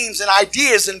 and dreams and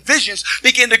ideas and visions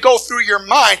begin to go through your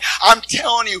mind. I'm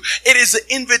telling you, it is an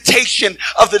invitation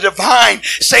of the divine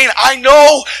saying, I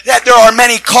know that there are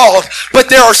many called, but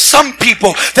there are some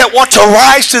people that want to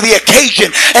rise to the occasion,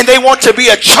 and they want to be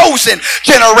a chosen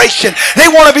generation.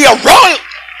 They want to be a royal.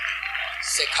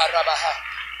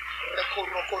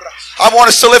 I want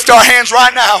us to lift our hands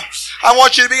right now. I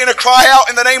want you to begin to cry out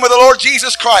in the name of the Lord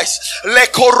Jesus Christ.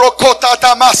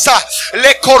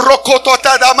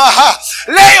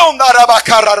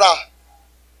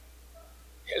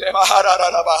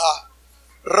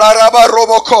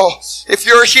 If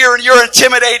you're here and you're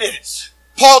intimidated,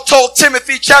 Paul told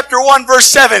Timothy chapter 1 verse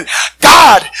 7,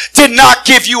 God did not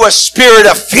give you a spirit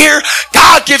of fear.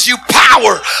 God gives you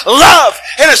power, love,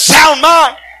 and a sound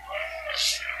mind.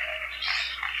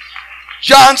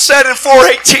 John said in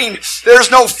 4:18,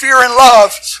 there's no fear in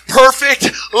love.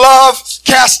 Perfect love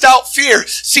cast out fear.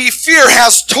 See, fear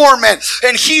has torment,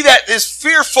 and he that is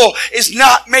fearful is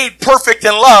not made perfect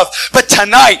in love. But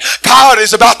tonight, God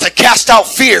is about to cast out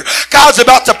fear. God's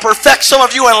about to perfect some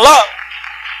of you in love.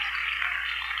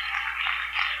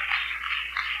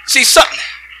 See,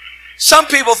 some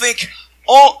people think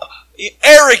all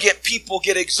arrogant people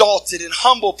get exalted and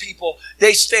humble people,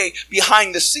 they stay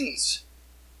behind the scenes.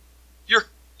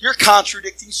 You're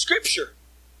contradicting Scripture.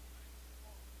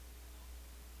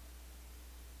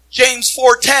 James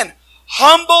 4:10,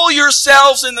 humble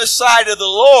yourselves in the sight of the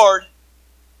Lord,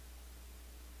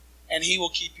 and he will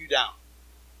keep you down.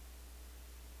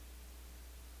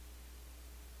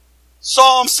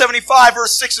 Psalm 75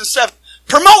 verse 6 and 7.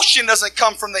 Promotion doesn't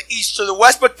come from the east or the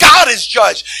west, but God is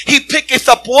judge. He picketh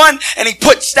up one and he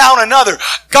puts down another.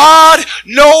 God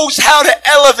knows how to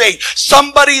elevate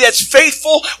somebody that's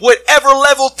faithful, whatever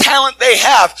level talent they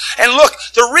have. And look,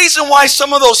 the reason why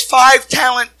some of those 5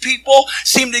 talent people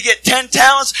seem to get 10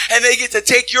 talents and they get to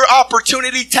take your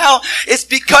opportunity talent, it's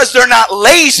because they're not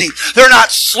lazy. They're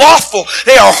not slothful.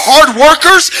 They are hard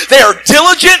workers. They are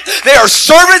diligent. They are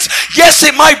servants. Yes,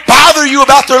 it might bother you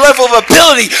about their level of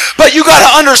ability, but you got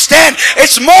to understand,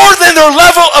 it's more than their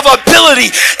level of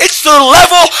ability. It's their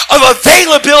level of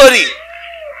availability.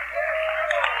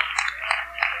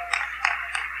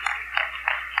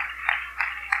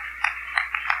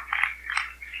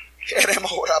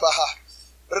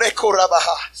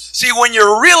 See, when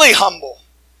you're really humble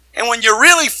and when you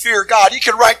really fear God, you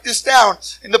can write this down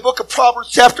in the book of Proverbs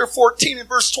chapter 14 and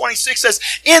verse 26 says,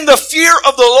 in the fear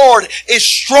of the Lord is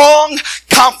strong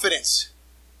confidence.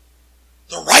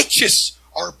 The righteous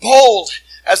are bold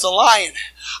as a lion.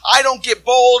 I don't get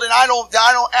bold and I don't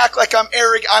act like I'm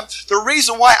arrogant. The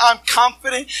reason why I'm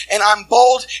confident and I'm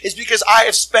bold is because I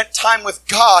have spent time with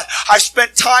God. I've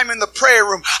spent time in the prayer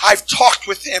room. I've talked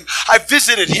with Him. I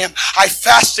visited Him. I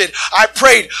fasted. I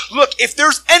prayed. Look, if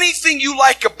there's anything you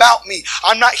like about me,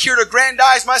 I'm not here to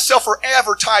aggrandize myself or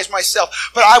advertise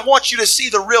myself, but I want you to see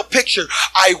the real picture.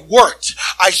 I worked.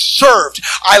 I served.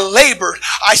 I labored.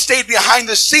 I stayed behind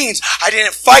the scenes. I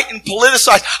didn't fight and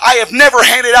politicize. I have never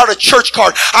handed out a church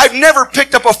card. I've never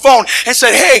picked up a phone and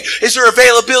said, hey, is there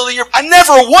availability? I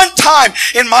never one time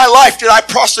in my life did I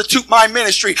prostitute my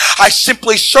ministry. I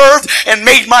simply served and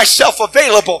made myself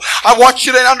available. I want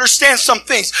you to understand some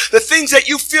things. The things that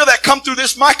you feel that come through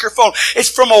this microphone, it's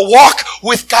from a walk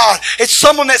with God. It's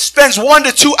someone that spends 1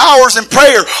 to 2 hours in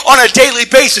prayer on a daily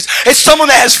basis. It's someone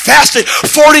that has fasted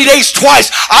 40 days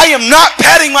twice. I am not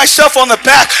patting myself on the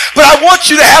back, but I want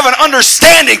you to have an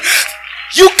understanding.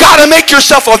 You gotta make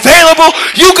yourself available.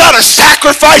 You gotta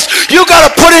sacrifice. You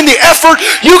gotta put in the effort.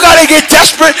 You gotta get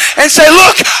desperate and say,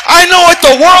 look, I know what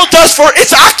the world does for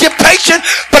its occupation,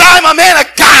 but I'm a man of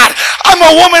God. I'm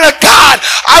a woman of God.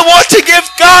 I want to give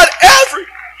God every.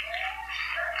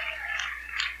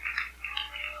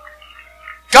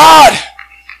 God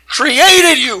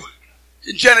created you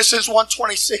in Genesis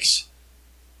 1:26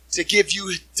 to give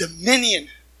you dominion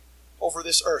over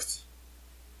this earth.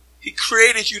 He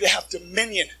created you to have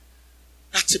dominion,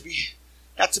 not to be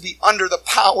under the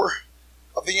power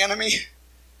of the enemy.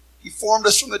 He formed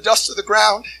us from the dust of the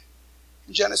ground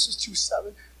in Genesis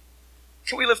 2:7.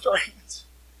 Can we lift our hands?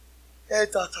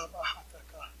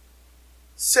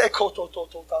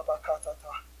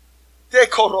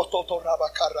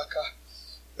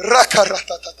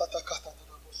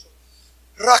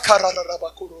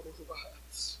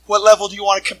 What level do you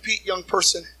want to compete, young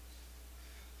person?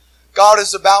 God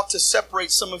is about to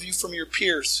separate some of you from your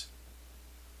peers.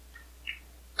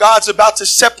 God's about to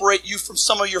separate you from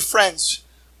some of your friends.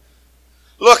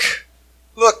 Look,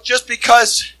 just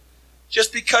because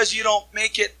you don't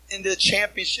make it into the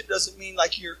championship doesn't mean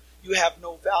like you have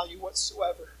no value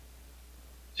whatsoever.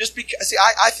 Just because, see,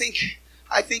 I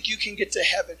think you can get to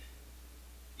heaven,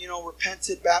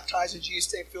 repented, baptized in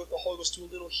Jesus' name, filled with the Holy Ghost, do a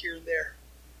little here and there.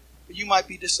 But you might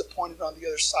be disappointed on the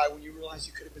other side when you realize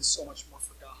you could have been so much more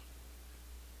for God.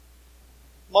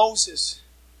 Moses,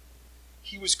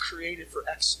 he was created for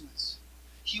excellence.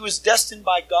 He was destined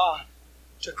by God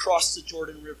to cross the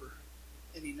Jordan River,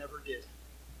 and he never did.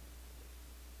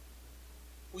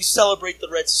 We celebrate the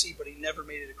Red Sea, but he never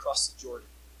made it across the Jordan.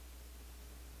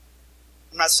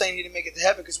 I'm not saying he didn't make it to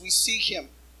heaven, because we see him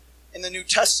in the New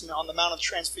Testament on the Mount of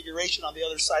Transfiguration on the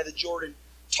other side of the Jordan,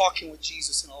 talking with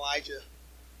Jesus and Elijah.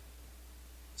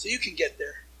 So you can get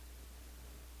there,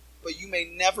 but you may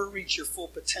never reach your full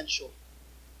potential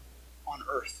on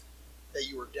earth that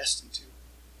you were destined to.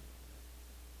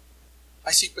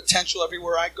 I see potential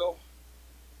everywhere I go.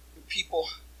 And people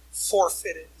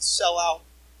forfeit it and sell out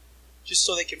just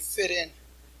so they can fit in,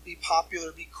 be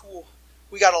popular, be cool.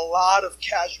 We got a lot of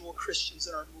casual Christians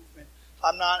in our movement.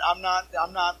 I'm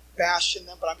not bashing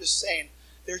them, but I'm just saying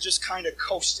they're just kind of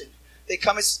coasting. They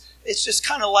come. It's just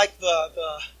kind of like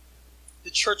the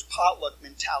church potluck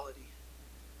mentality.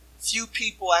 Few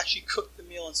people actually cook the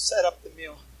meal and set up the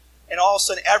meal. And all of a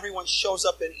sudden, everyone shows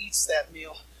up and eats that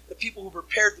meal. The people who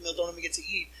prepared the meal don't even get to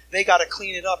eat. They got to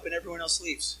clean it up, and everyone else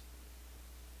leaves.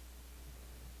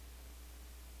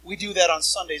 We do that on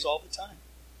Sundays all the time.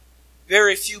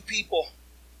 Very few people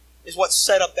is what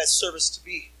set up that service to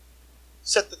be.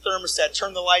 Set the thermostat,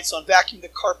 turn the lights on, vacuum the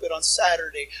carpet on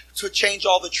Saturday, to change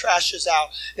all the trashes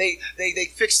out. They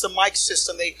fix the mic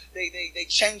system. They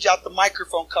change out the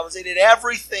microphone covers. They did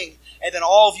everything. And then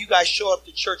all of you guys show up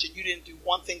to church and you didn't do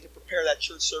one thing to prepare that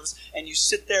church service. And you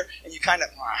sit there and you kind of,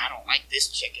 I don't like this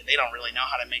chicken. They don't really know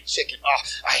how to make chicken. Oh,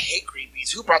 I hate green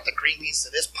beans. Who brought the green beans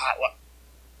to this potluck?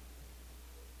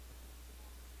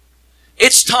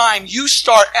 It's time you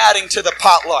start adding to the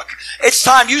potluck. It's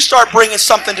time you start bringing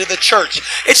something to the church.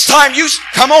 It's time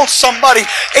come on somebody.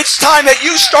 It's time that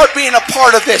you start being a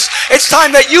part of this. It's time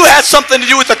that you had something to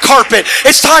do with the carpet.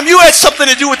 It's time you had something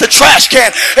to do with the trash can.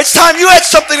 It's time you had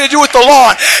something to do with the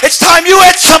lawn. It's time you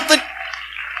had something.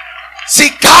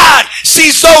 See, God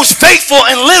sees those faithful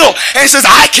in little and he says,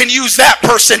 I can use that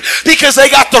person because they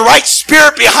got the right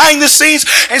spirit behind the scenes,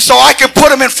 and so I can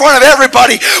put them in front of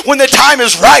everybody when the time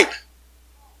is right.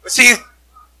 But see,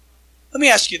 let me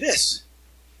ask you this.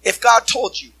 If God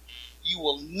told you, you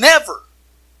will never,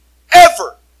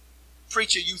 ever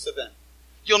preach a youth event.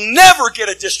 You'll never get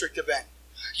a district event.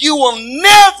 You will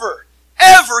never,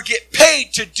 ever get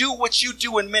paid to do what you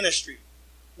do in ministry.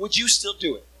 Would you still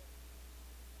do it?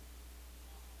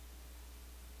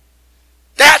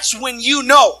 That's when you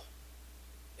know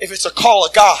if it's a call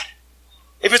of God,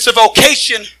 if it's a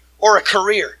vocation or a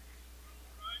career.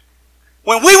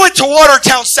 When we went to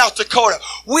Watertown, South Dakota,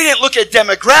 we didn't look at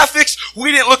demographics.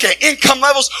 We didn't look at income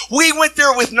levels. We went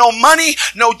there with no money,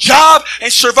 no job,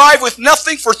 and survived with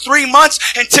nothing for 3 months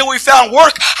until we found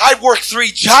work. I worked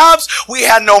 3 jobs. We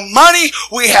had no money.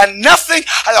 We had nothing.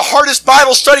 The hardest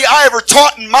Bible study I ever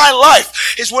taught in my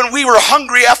life is when we were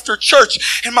hungry after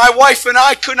church, and my wife and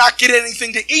I could not get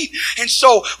anything to eat. And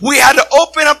so we had to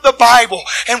open up the Bible,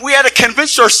 and we had to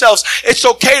convince ourselves it's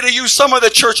okay to use some of the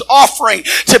church offering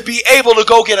to be able to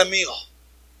go get a meal.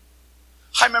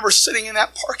 I remember sitting in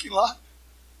that parking lot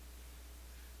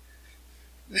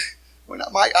when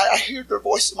I heard the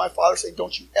voice of my father saying,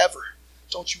 don't you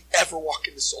ever walk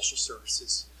into social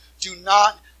services. Do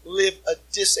not live a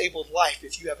disabled life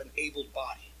if you have an abled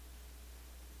body.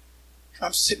 And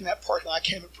I'm sitting in that parking lot. I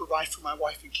can't even provide for my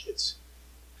wife and kids.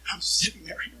 I'm sitting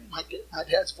there hearing my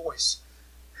dad's voice.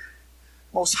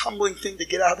 Most humbling thing to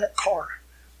get out of that car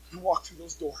and walk through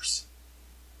those doors.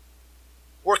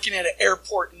 Working at an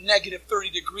airport, negative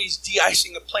 30 degrees,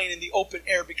 de-icing a plane in the open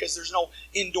air because there's no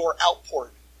indoor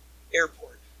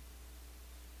airport.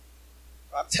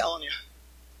 I'm telling you,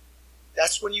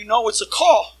 that's when you know it's a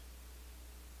call.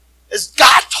 As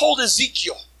God told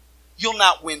Ezekiel, you'll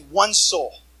not win one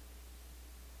soul.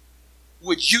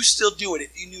 Would you still do it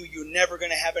if you knew you were never going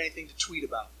to have anything to tweet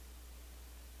about?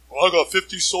 Well, I got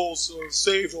 50 souls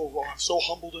saved. Oh, I'm so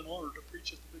humbled and honored to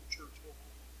preach at the big church.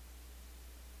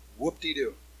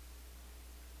 Whoop-de-doo.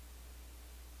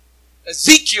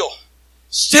 Ezekiel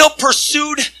still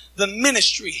pursued the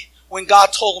ministry when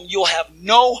God told him you'll have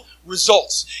no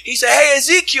results. He said, hey,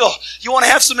 Ezekiel, you want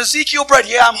to have some Ezekiel bread?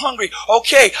 Yeah, I'm hungry.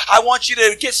 Okay, I want you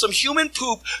to get some human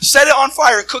poop, set it on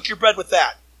fire, and cook your bread with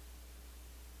that.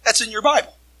 That's in your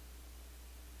Bible.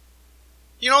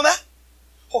 You know that?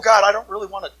 Oh, God, I don't really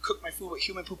want to cook my food with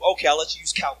human poop. Okay, I'll let you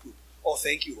use cow poop. Oh,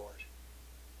 thank you, Lord.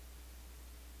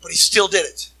 But he still did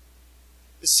it.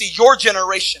 But see, your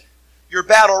generation, your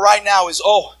battle right now is,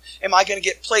 am I going to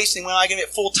get placed? Am I going to get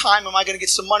full time? Am I going to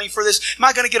get some money for this? Am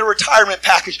I going to get a retirement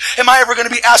package? Am I ever going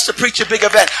to be asked to preach a big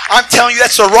event? I'm telling you,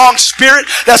 that's the wrong spirit.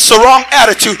 That's the wrong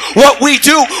attitude. What we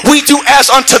do as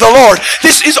unto the Lord.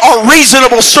 This is our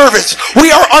reasonable service.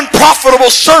 We are unprofitable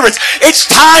servants. It's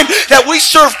time that we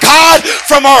serve God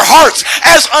from our hearts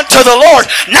as unto the Lord.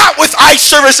 Not with eye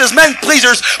service as men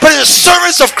pleasers, but as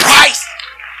servants of Christ.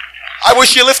 I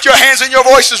wish you lift your hands and your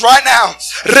voices right now.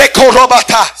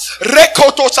 Rekorobata,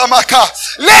 rekotosamaka,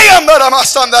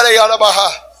 leyamaramasandare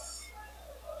yarabaha.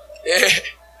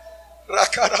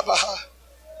 Rakarabaha,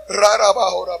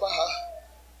 rarabahorabaha,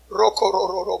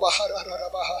 rokororobaha,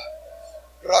 rarabaha,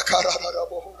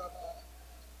 rakararabohorabaha,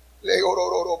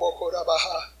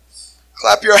 leororobokorabaha.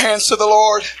 Clap your hands to the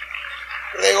Lord.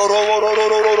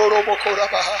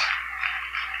 Leororororobokorabaha.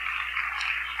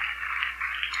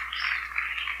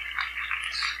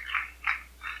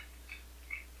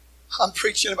 I'm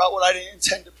preaching about what I didn't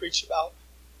intend to preach about.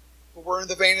 But we're in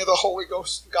the vein of the Holy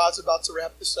Ghost. God's about to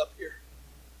wrap this up here.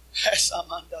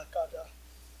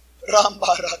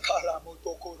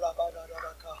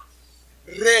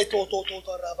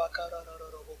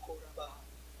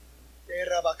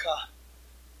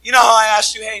 You know how I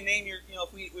asked you, hey, name your,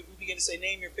 if we begin to say,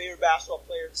 name your favorite basketball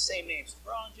player, the same names.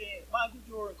 LeBron James, Michael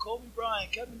Jordan, Kobe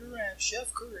Bryant, Kevin Durant,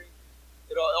 Steph Curry.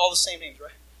 All the same names,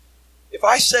 right? If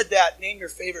I said that, name your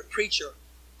favorite preacher,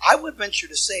 I would venture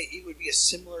to say it would be a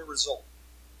similar result.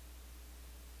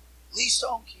 Lee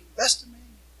Stoneking, Best Emmanuel,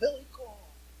 Billy Cole.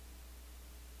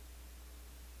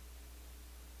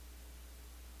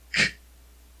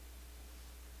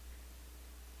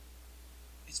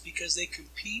 It's because they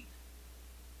compete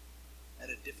at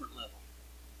a different level.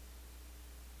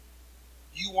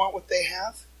 You want what they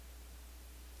have?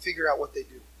 Figure out what they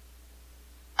do.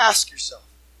 Ask yourself.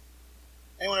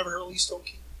 Anyone ever heard of Lee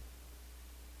Stoneking?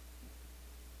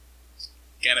 It's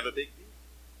kind of a big deal.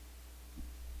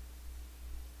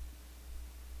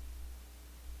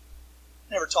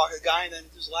 Never talked to a guy, and then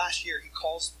this last year he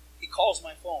calls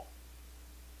my phone.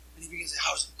 And he begins to say,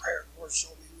 how's the prayer? The Lord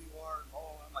showed me who you are. And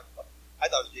I'm like, what? I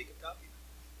thought it was Jacob Copy.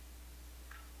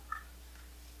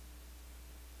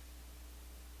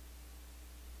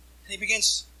 And he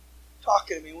begins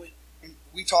talking to me.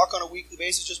 We talk on a weekly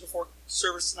basis. Just before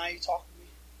service tonight, he talked to me.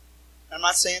 And I'm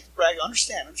not saying it to brag.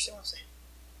 Understand what I'm saying.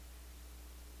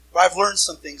 But I've learned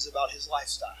some things about his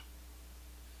lifestyle.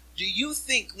 Do you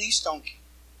think Lee Stoneking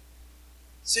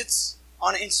sits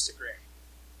on Instagram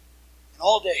and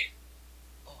all day,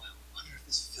 I wonder if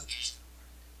this filter's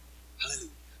going to work.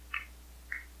 Hallelujah.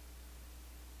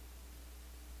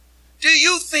 Do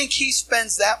you think he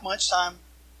spends that much time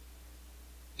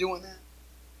doing that?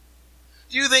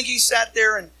 Do you think he sat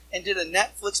there and did a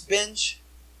Netflix binge?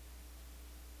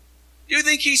 Do you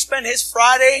think he spent his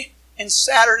Friday and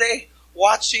Saturday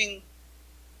watching,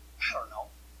 I don't know,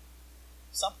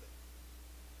 something?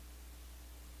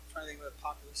 I'm trying to think what the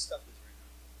popular stuff is right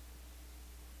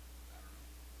now. I don't know.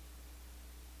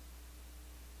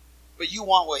 But you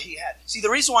want what he had. See, the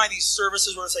reason why these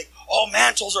services where it's like, oh,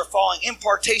 mantles are falling,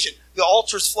 impartation, the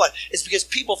altars flood, is because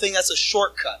people think that's a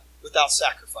shortcut without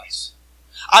sacrifice.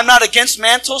 I'm not against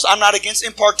mantles. I'm not against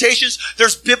impartations.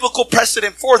 There's biblical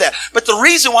precedent for that. But the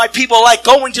reason why people like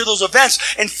going to those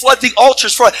events and flood the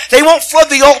altars for it, they won't flood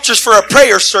the altars for a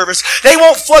prayer service. They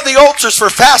won't flood the altars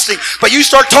for fasting. But you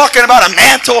start talking about a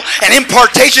mantle and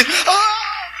impartation,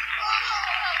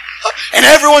 and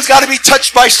everyone's got to be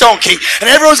touched by Stone King. And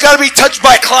everyone's got to be touched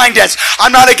by Klein Dance.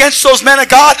 I'm not against those men of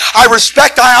God. I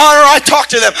respect, I honor, I talk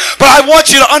to them. But I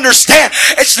want you to understand,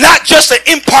 it's not just an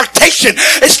impartation.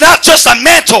 It's not just a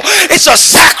mantle. It's a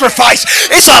sacrifice.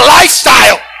 It's a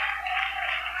lifestyle.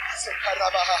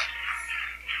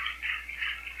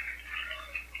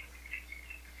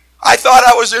 I thought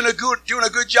I was doing a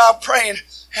good job praying.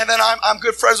 And then I'm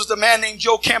good friends with a man named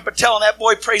Joe Campbell, and that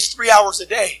boy prays 3 hours a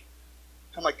day.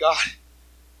 I'm like, God,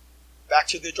 back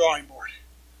to the drawing board.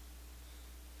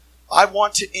 I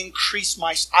want to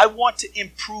I want to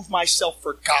improve myself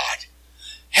for God.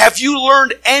 Have you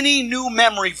learned any new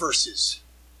memory verses?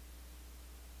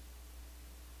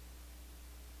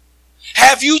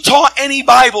 Have you taught any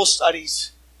Bible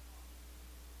studies?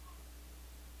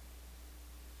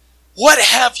 What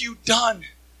have you done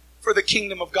for the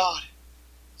kingdom of God?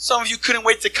 Some of you couldn't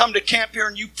wait to come to camp here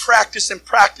and you practice and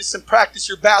practice and practice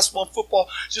your basketball and football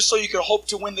just so you could hope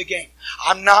to win the game.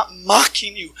 I'm not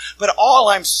mocking you, but all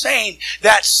I'm saying,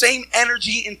 that same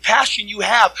energy and passion you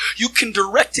have, you can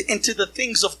direct it into the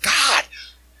things of God.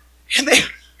 And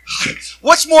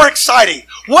what's more exciting?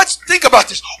 Think about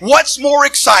this. What's more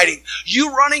exciting?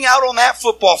 You running out on that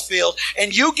football field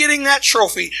and you getting that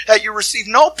trophy that you received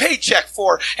no paycheck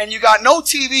for and you got no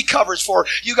TV coverage for,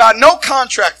 you got no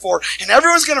contract for, and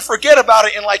everyone's going to forget about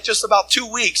it in like just about 2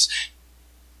 weeks.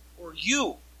 Or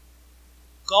you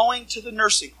going to the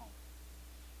nursing home,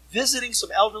 visiting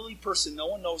some elderly person no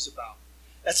one knows about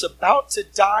that's about to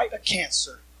die of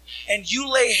cancer, and you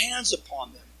lay hands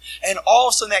upon them. And all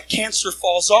of a sudden that cancer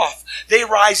falls off. They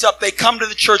rise up. They come to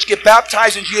the church, get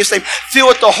baptized in Jesus' name, filled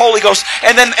with the Holy Ghost,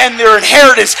 and their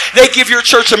inheritance, they give your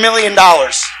church $1 million.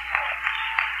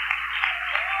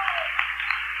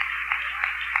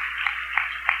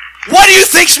 What do you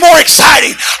think's more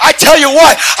exciting? I tell you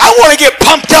what, I want to get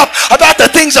pumped up about the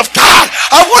things of God.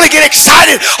 I want to get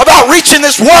excited about reaching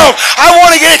this world. I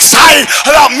want to get excited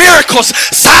about miracles,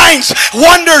 signs,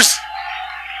 wonders.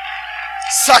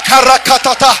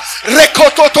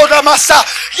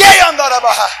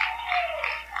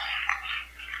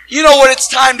 You know what it's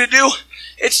time to do?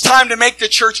 It's time to make the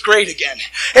church great again.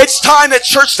 It's time that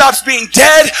church stops being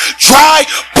dead, dry,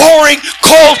 boring,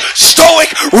 cold,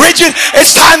 stoic, rigid.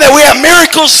 It's time that we have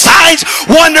miracles, signs,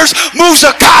 wonders, moves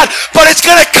of God. But it's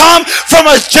going to come from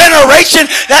a generation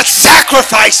that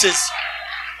sacrifices.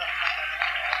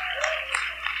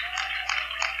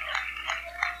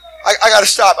 I got to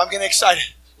stop. I'm getting excited.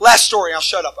 Last story. I'll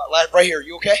shut up. Right here.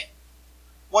 You okay?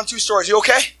 1, 2 stories. You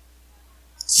okay?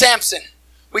 Samson.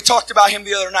 We talked about him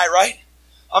the other night, right?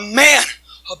 A man,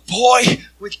 a boy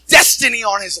with destiny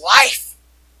on his life.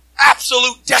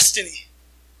 Absolute destiny.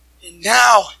 And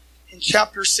now, in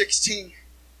chapter 16,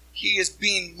 he is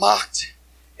being mocked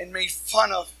and made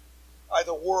fun of by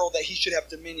the world that he should have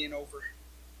dominion over.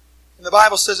 And the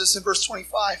Bible says this in verse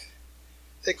 25.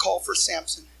 They called for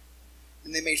Samson.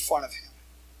 And they made fun of him.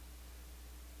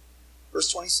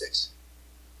 Verse 26.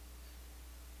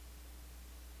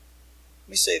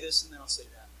 Let me say this and then I'll say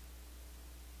that.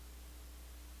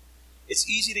 It's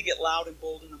easy to get loud and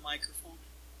bold in a microphone.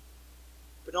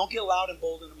 But don't get loud and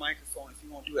bold in a microphone if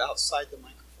you won't do it outside the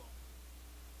microphone.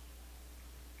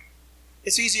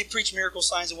 It's easy to preach miracle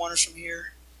signs and wonders from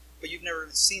here, but you've never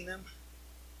even seen them.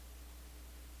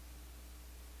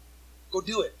 Go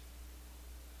do it.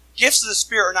 Gifts of the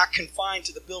Spirit are not confined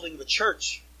to the building of a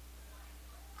church.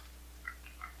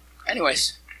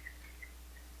 Anyways,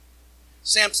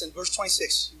 Samson, verse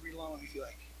 26. You read along if you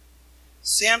like.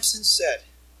 Samson said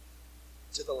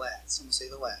to the lad. Someone say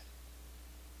the lad.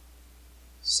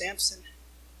 Samson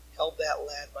held that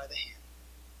lad by the hand.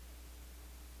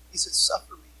 He said,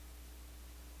 suffer me,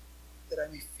 that I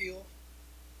may feel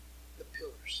the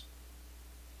pillars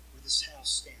where this house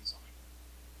stands on.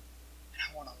 And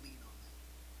I want to lean on.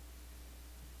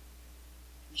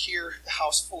 And here, the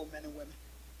house full of men and women,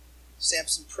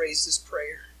 Samson prays this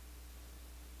prayer.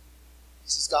 He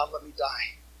says, God, let me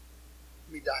die.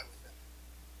 Let me die with them.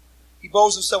 He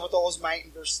bows himself with all his might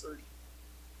in verse 30.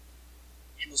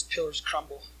 and those pillars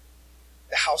crumble.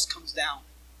 The house comes down.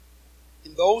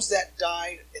 And those that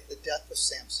died at the death of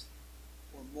Samson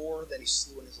were more than he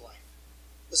slew in his life.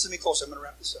 Listen to me close. I'm going to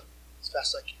wrap this up as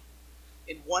fast as I can.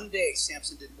 In one day,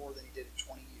 Samson did more than he did in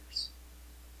 20 years.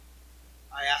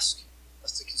 I ask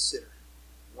us to consider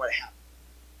what happened.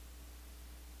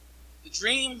 The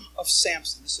dream of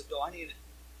Samson, this adult, I need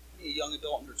a young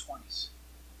adult in their 20s.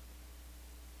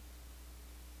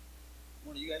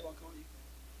 One of you guys want to come?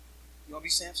 You want to be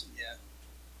Samson? Yeah.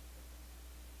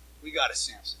 We got a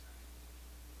Samson.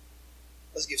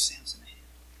 Let's give Samson a hand.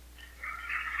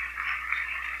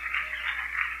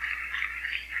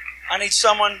 I need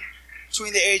someone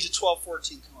between the age of 12 and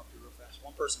 14 come up here real fast.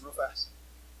 One person, real fast.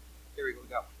 Here we go, we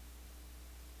got one.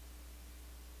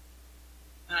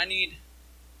 And I need,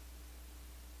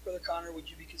 Brother Connor, would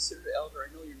you be considered an elder?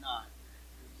 I know you're not.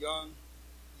 You're a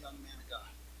young man of God.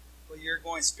 But you're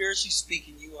going, spiritually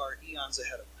speaking, you are eons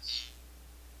ahead of us.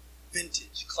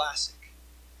 Vintage, classic.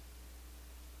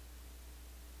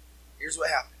 Here's what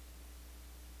happened.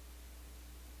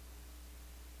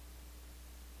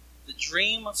 The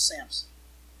dream of Samson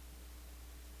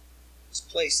was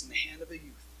placed in the hand of a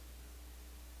youth,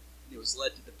 and it was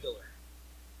led to the pillar.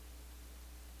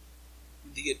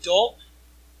 When the adult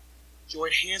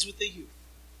joined hands with the youth,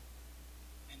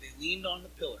 and they leaned on the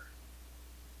pillar,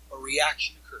 a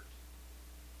reaction occurred.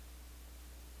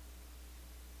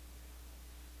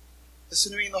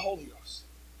 Listen to me in the Holy Ghost.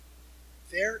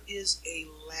 There is a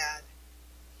lad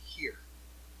here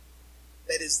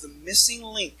that is the missing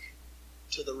link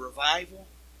to the revival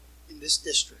in this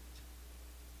district.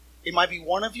 It might be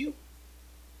one of you.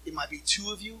 It might be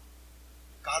two of you.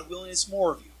 God willing, it's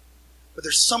more of you. But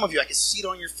there's some of you, I can see it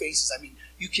on your faces. I mean,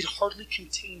 you can hardly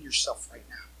contain yourself right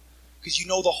now because you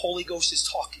know the Holy Ghost is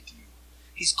talking to you.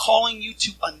 He's calling you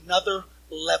to another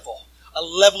level, a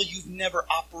level you've never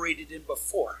operated in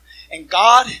before. And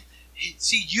God,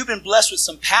 see, you've been blessed with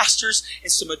some pastors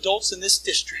and some adults in this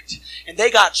district, and they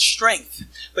got strength.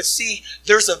 But see,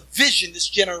 there's a vision this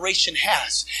generation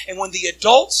has. And when the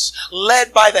adults,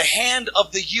 led by the hand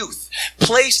of the youth,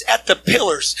 placed at the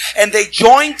pillars, and they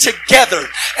join together,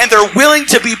 and they're willing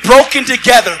to be broken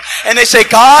together, and they say,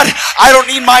 God, I don't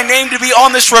need my name to be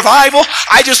on this revival.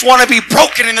 I just want to be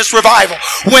broken in this revival.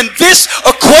 When this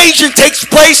equation takes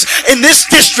place in this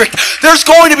district, there's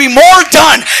going to be more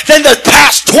done than the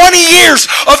past 20 years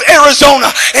of Arizona.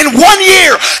 In 1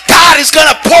 year, God is going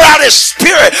to pour out His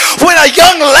Spirit when a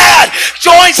young lad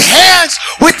joins hands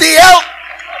with the elk.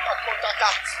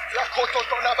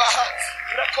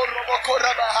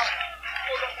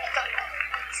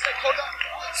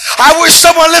 I wish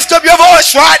someone lift up your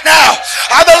voice right now.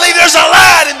 I believe there's a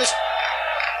lad in this.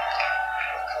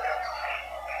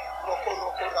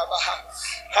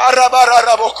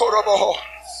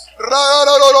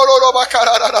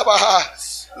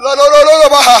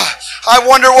 I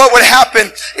wonder what would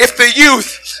happen if the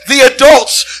youth, the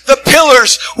adults, the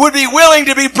pillars would be willing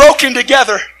to be broken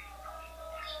together.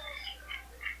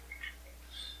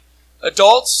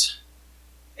 Adults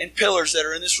and pillars that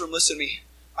are in this room, listen to me.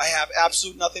 I have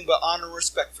absolute nothing but honor and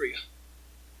respect for you.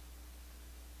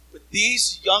 But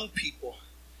these young people,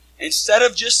 instead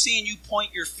of just seeing you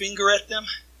point your finger at them,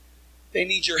 they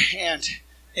need your hand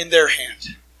in their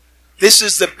hand. This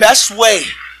is the best way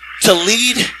to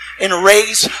lead and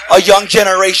raise a young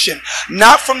generation.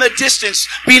 Not from the distance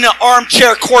being an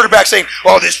armchair quarterback saying,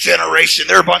 oh, this generation,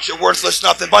 they're a bunch of worthless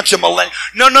nothing, bunch of millennials.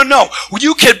 No.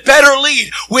 You can better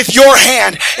lead with your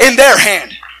hand in their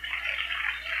hand.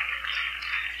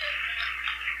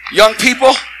 Young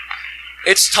people,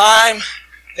 it's time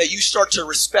that you start to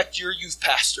respect your youth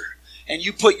pastor and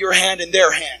you put your hand in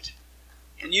their hand.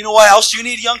 And you know what else you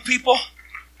need, young people?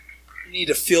 You need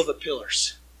to feel the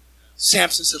pillars.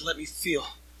 Samson said, let me feel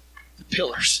the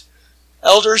pillars.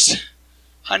 Elders,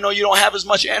 I know you don't have as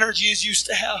much energy as you used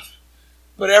to have,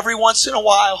 but every once in a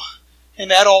while in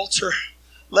that altar,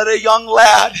 let a young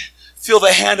lad feel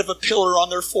the hand of a pillar on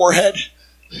their forehead.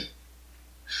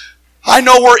 I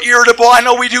know we're irritable. I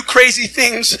know we do crazy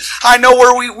things. I know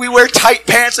where we wear tight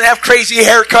pants and have crazy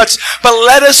haircuts. But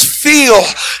let us feel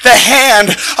the hand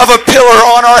of a pillar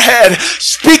on our head,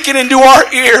 speaking into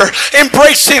our ear,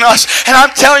 embracing us. And I'm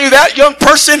telling you, that young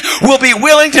person will be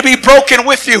willing to be broken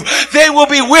with you. They will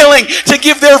be willing to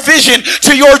give their vision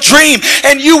to your dream.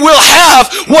 And you will have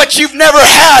what you've never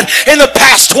had in the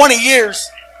past 20 years.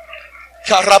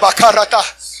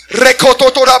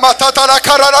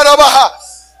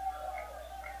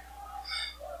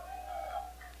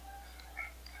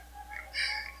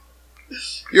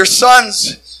 Your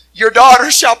sons, your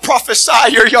daughters shall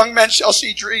prophesy. Your young men shall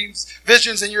see dreams,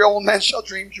 visions, and your old men shall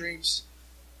dream dreams.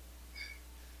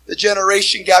 The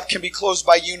generation gap can be closed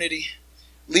by unity.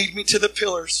 Lead me to the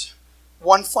pillars.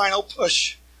 One final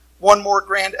push. One more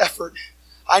grand effort.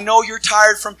 I know you're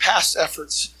tired from past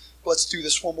efforts. Let's do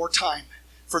this one more time.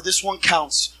 For this one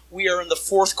counts. We are in the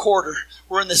fourth quarter.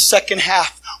 We're in the second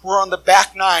half. We're on the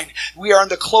back nine. We are in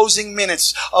the closing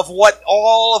minutes of what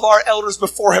all of our elders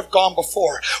before have gone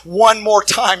before. One more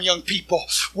time, young people.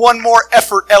 One more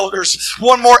effort, elders.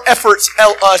 One more effort,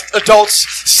 adults.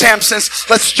 Samsons,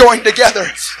 let's join together.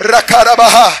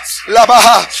 Rakarabaha,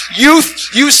 labaha. Youth,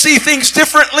 you see things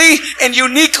differently and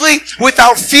uniquely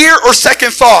without fear or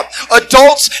second thought.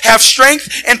 Adults have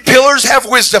strength and pillars have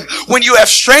wisdom. When you have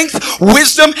strength,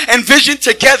 wisdom, and vision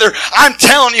together, I'm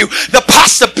telling you, the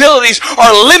possibilities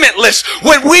are limitless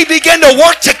when we begin to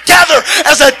work together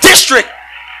as a district.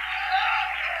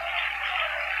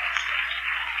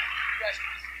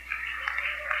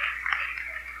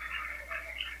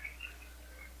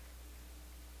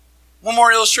 One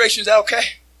more illustration, is that okay?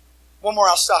 One more,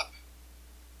 I'll stop.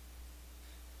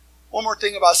 One more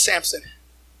thing about Samson.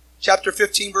 Chapter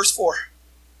 15, verse 4.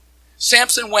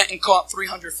 Samson went and caught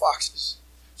 300 foxes,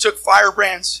 took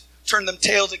firebrands, turned them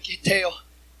tail to tail,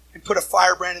 and put a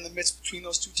firebrand in the midst between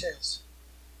those two tails.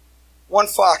 One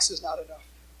fox is not enough.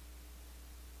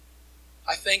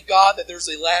 I thank God that there's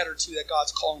a lad or two that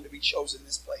God's calling to be chosen in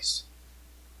this place.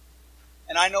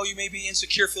 And I know you may be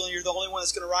insecure, feeling you're the only one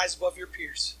that's going to rise above your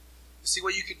peers. See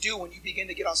what you could do when you begin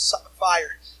to get on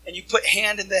fire and you put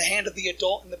hand in the hand of the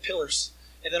adult in the pillars.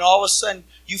 And then all of a sudden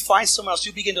you find someone else.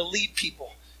 You begin to lead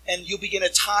people and you begin to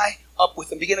tie up with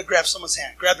them. Begin to grab someone's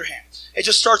hand. Grab their hand. It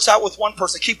just starts out with one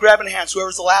person. Keep grabbing hands.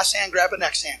 Whoever's the last hand, grab the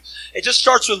next hand. It just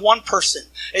starts with one person.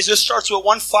 It just starts with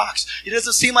one fox. It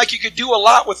doesn't seem like you could do a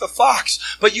lot with a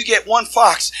fox, but you get one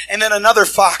fox and then another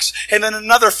fox and then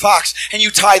another fox, and you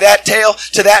tie that tail,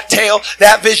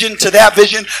 that vision to that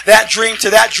vision, that dream to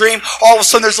that dream. All of a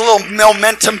sudden there's a little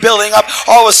momentum building up.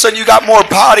 All of a sudden you got more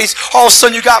bodies. All of a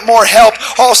sudden you got more help.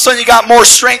 All of a sudden you got more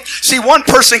strength. See, one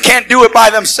person can't do it by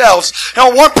themselves. Now,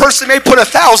 one person may put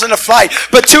 1,000 to flight,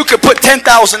 but two could put 10,000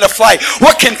 to flight.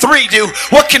 What can 3 do?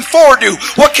 What can 4 do?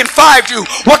 What can 5 do?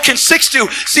 What can 6 do?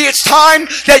 See, it's time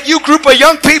that you group of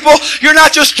young people, you're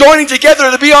not just joining together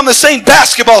to be on the same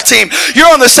basketball team.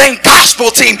 You're on the same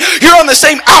gospel team. You're on the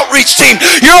same outreach team.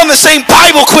 You're on the same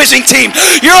Bible quizzing team.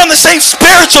 You're on the same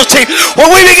spiritual team.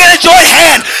 When we begin to join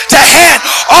hand to hand,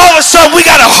 all of a sudden we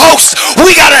got a host.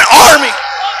 We got an army.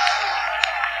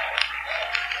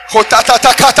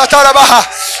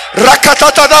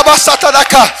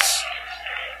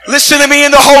 Listen to me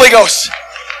in the Holy Ghost.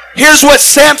 Here's what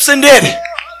Samson did.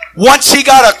 Once he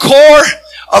got a core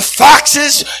of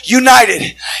foxes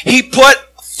united, he put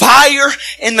fire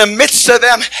in the midst of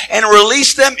them and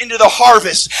released them into the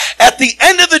harvest. At the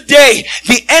end of the day,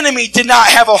 the enemy did not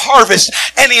have a harvest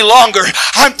any longer.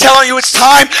 I'm telling you, it's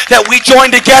time that we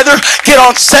join together, get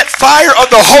on set fire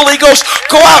of the Holy Ghost,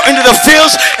 go out into the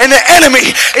fields, and the enemy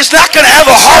is not going to have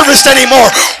a harvest anymore.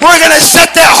 We're going to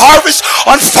set that harvest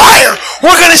on fire.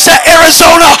 We're going to set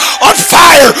Arizona on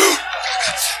fire.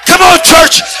 Come on,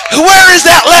 church. Where is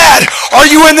that lad? Are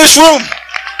you in this room?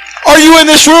 Are you in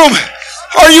this room?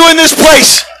 Are you in this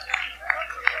place?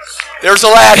 There's a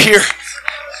lad here.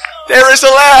 There is a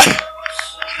lad.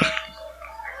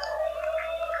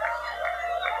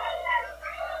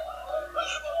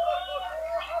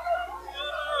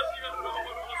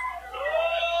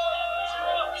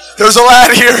 There's a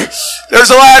lad here. There's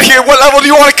a lad here. What level do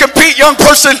you want to compete, young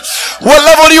person? What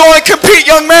level do you want to compete,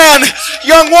 young man,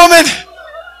 young woman?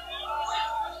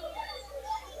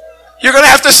 You're going to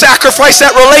have to sacrifice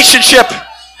that relationship.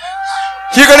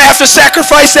 You're going to have to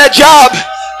sacrifice that job.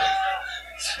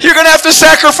 You're going to have to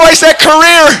sacrifice that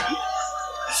career.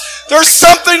 There's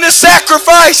something to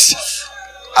sacrifice.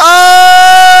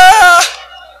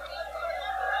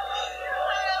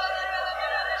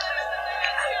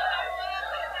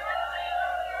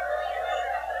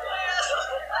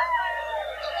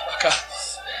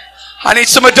 I need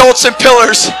some adults and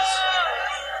pillars.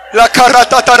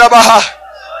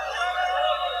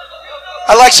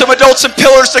 I'd like some adults and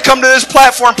pillars to come to this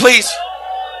platform, please.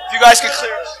 If you guys can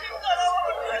clear it.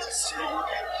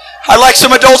 I'd like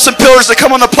some adults and pillars to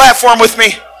come on the platform with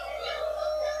me.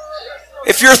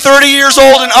 If you're 30 years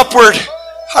old and upward,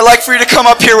 I'd like for you to come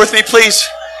up here with me, please.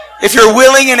 If you're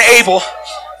willing and able.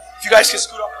 If you guys can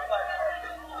scoot up.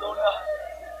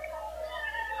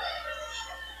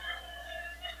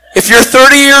 If you're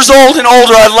 30 years old and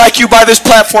older, I'd like you by this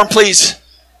platform, please.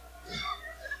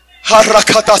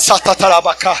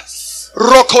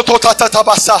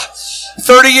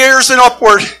 30 years and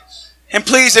upward. And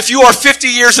please, if you are 50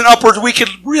 years and upward, we could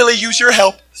really use your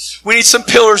help. We need some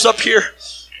pillars up here.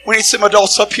 We need some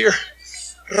adults up here.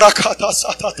 Rakata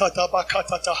satata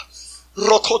bakatata.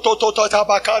 Rokototota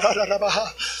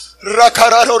bakarabaha.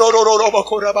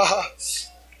 Rakararorororobakorabaha.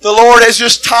 The Lord has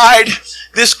just tied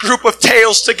this group of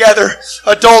tails together,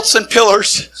 adults and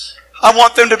pillars. I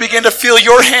want them to begin to feel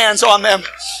your hands on them.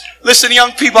 Listen,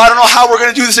 young people, I don't know how we're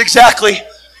going to do this exactly.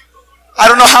 I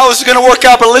don't know how this is going to work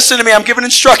out, but listen to me. I'm giving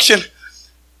instruction.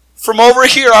 From over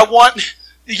here, I want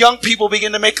the young people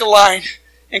begin to make a line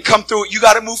and come through it. You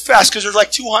got to move fast because there's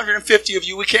like 250 of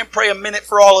you. We can't pray a minute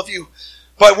for all of you.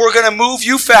 But we're going to move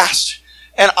you fast.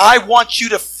 And I want you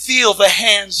to feel the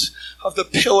hands of the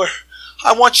pillar.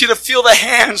 I want you to feel the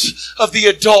hands of the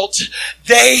adult.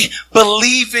 They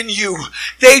believe in you.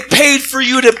 They paid for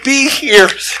you to be here.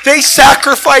 They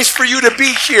sacrificed for you to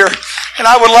be here. And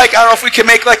I don't know if we can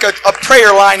make like a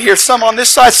prayer line here. Some on this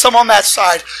side, some on that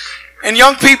side. And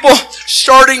young people,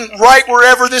 starting right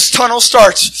wherever this tunnel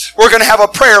starts, we're going to have a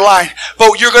prayer line.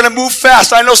 But you're going to move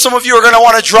fast. I know some of you are going to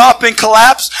want to drop and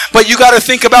collapse, but you got to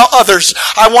think about others.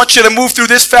 I want you to move through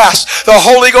this fast. The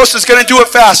Holy Ghost is going to do it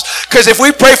fast. Because if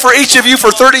we pray for each of you for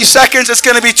 30 seconds, it's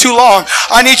going to be too long.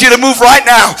 I need you to move right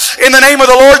now in the name of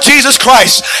the Lord Jesus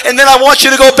Christ. And then I want you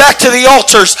to go back to the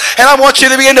altars. And I want you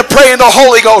to begin to pray in the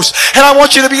Holy Ghost. And I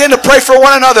want you to begin to pray for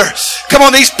one another. Come on,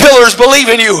 these pillars believe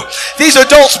in you. These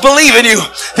adults believe in you.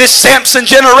 This Samson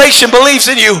generation believes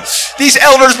in you. These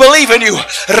elders believe in you.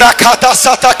 Rakata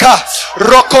sataka.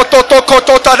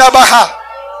 Rokototokototadabaha.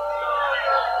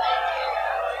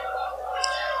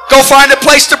 Go find a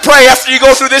place to pray after you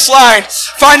go through this line.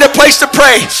 Find a place to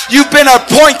pray. You've been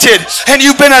appointed and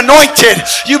you've been anointed.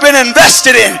 You've been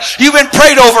invested in. You've been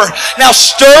prayed over. Now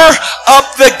stir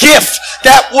up the gift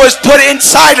that was put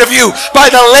inside of you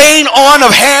by the laying on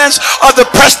of hands of the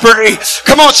presbytery.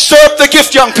 Come on, stir up the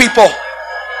gift, young people.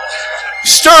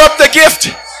 Stir up the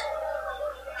gift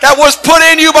that was put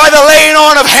in you by the laying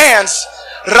on of hands.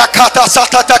 Rakata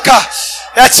satataka.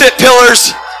 That's it,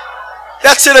 pillars.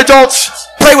 That's it,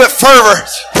 adults. Pray with fervor.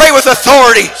 Pray with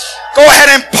authority. Go ahead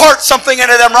and impart something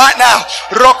into them right now.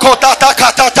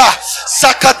 Rokotatakatata.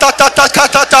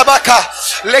 Sakatatatakatatabaka.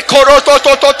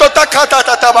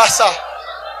 Lekorototototakatatabasa.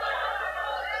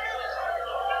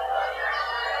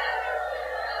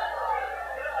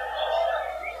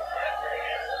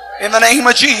 In the name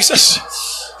of Jesus.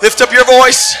 Lift up your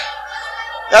voice.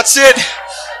 That's it.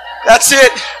 That's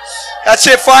it. That's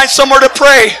it. Find somewhere to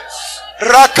pray.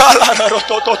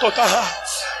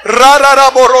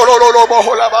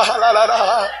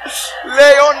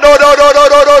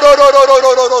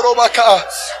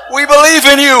 We believe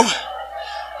in you.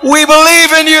 We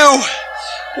believe in you.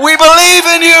 We believe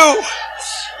in you.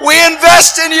 We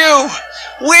invest in you.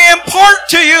 We impart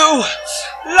to you.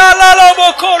 La la la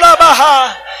bokola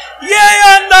baha. Ye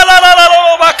anda la la la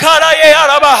la bakara ye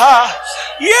arabaha.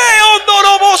 Ye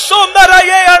ondorobo sondara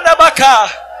ye andabaka.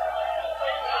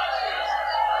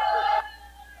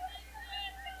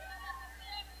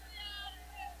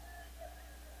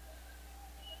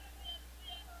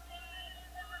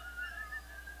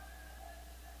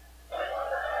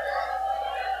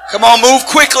 Come on, move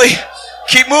quickly.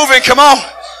 Keep moving. Come on.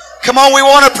 Come on, we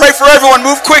want to pray for everyone.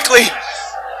 Move quickly.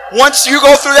 Once you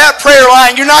go through that prayer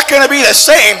line, you're not going to be the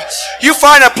same. You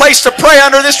find a place to pray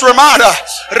under this ramada.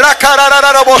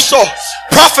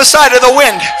 Prophesy to the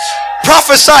wind.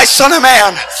 Prophesy, son of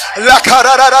man.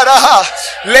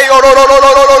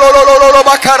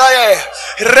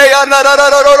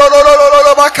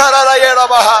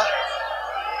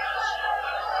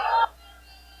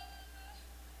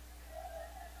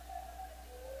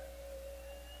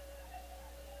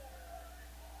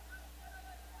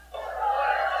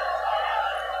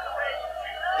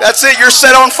 That's it. You're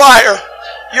set on fire.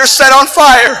 You're set on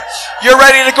fire. You're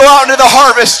ready to go out into the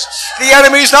harvest. The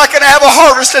enemy's not going to have a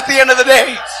harvest at the end of the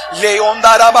day. In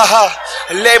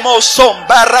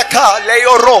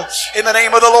the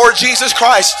name of the Lord Jesus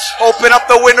Christ, open up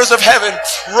the windows of heaven.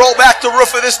 Roll back the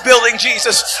roof of this building,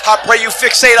 Jesus. I pray you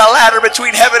fixate a ladder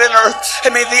between heaven and earth.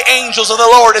 And may the angels of the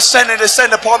Lord ascend and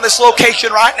descend upon this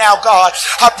location right now, God.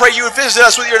 I pray you visit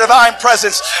us with your divine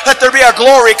presence. Let there be a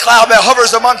glory cloud that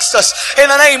hovers amongst us. In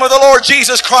the name of the Lord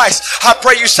Jesus Christ, I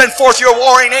pray you send forth your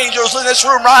warring angels in this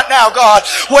room right now, God.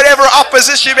 Whatever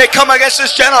opposition may come against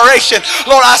this generation,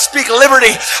 Lord, I speak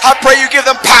liberty. I pray you give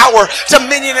them power,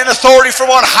 dominion, and authority from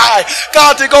on high.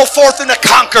 God, to go forth and to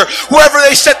conquer wherever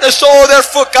they set the sole of their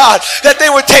foot, God, that they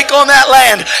would take on that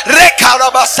land.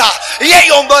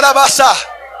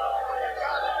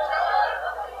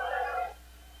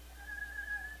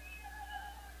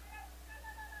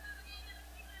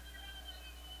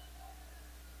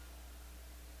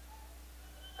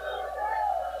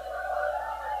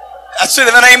 That's it,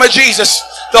 in the name of Jesus.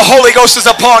 The Holy Ghost is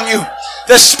upon you.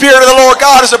 The Spirit of the Lord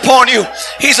God is upon you.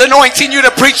 He's anointing you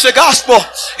to preach the gospel.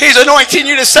 He's anointing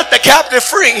you to set the captive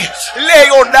free.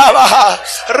 In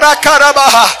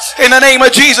the name of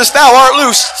Jesus, thou art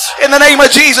loose. In the name of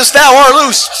Jesus, thou art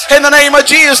loose. In the name of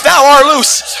Jesus, thou art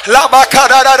loose.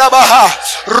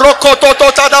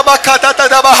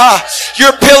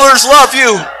 Your pillars love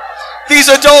you. These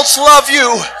adults love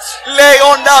you.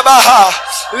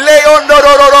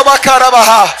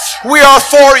 We are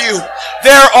for you.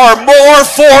 There are more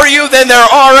for you than there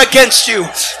are against you.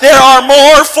 There are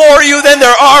more for you than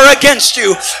there are against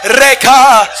you.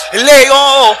 Reka,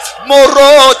 Leo,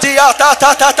 Moro, Tiata,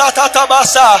 Tata, Tata,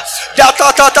 Basa,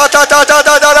 Yata, Tata, Tata,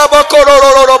 Tata,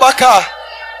 Baka.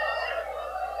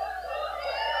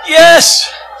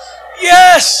 Yes,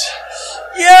 yes,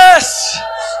 yes.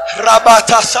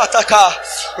 Rabata Sataka,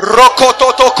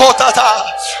 Rokototo Kotata,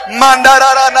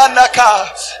 Mandarara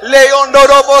Nandaka,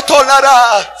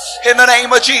 Leondorobotonara. In the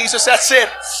name of Jesus, that's it.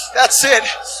 That's it.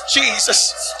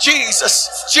 Jesus,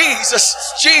 Jesus,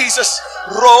 Jesus, Jesus.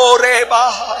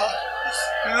 Roreba.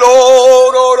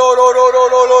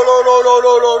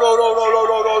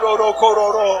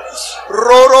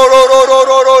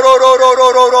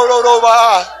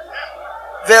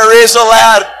 There is a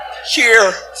lad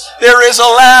here. There is a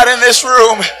lad in this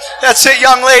room. That's it,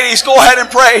 young ladies. Go ahead and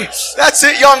pray. That's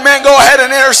it, young men. Go ahead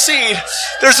and intercede.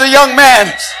 There's a young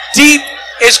man. Deep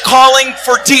is calling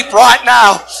for deep right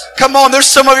now. Come on, there's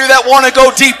some of you that want to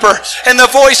go deeper, and the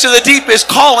voice of the deep is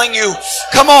calling you.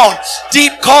 Come on.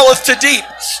 Deep calleth to deep.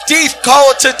 Deep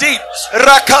calleth to deep.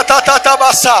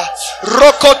 Rakatatabasa.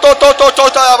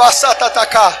 Rokotototototabasa.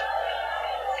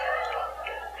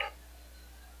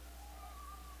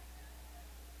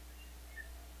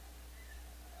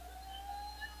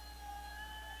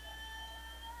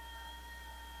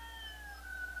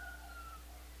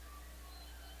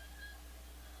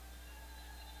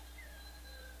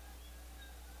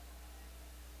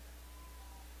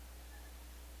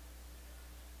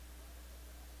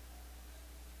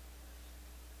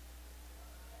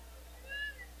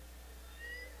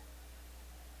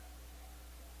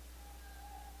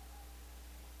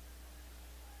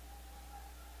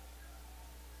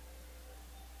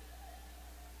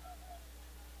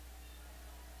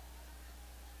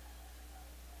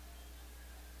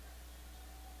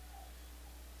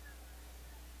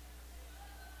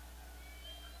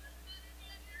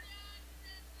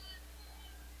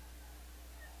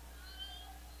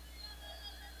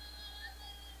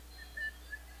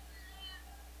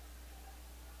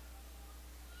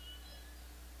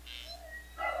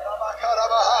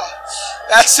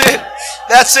 That's it.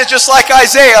 That's it. Just like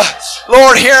Isaiah.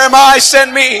 Lord, here am I,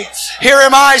 send me. Here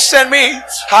am I, send me.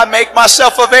 I make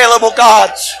myself available,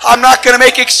 God. I'm not going to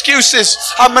make excuses.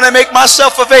 I'm going to make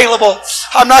myself available.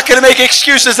 I'm not going to make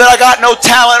excuses that I got no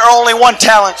talent or only one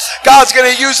talent. God's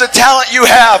going to use the talent you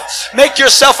have. Make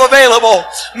yourself available.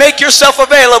 Make yourself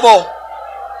available.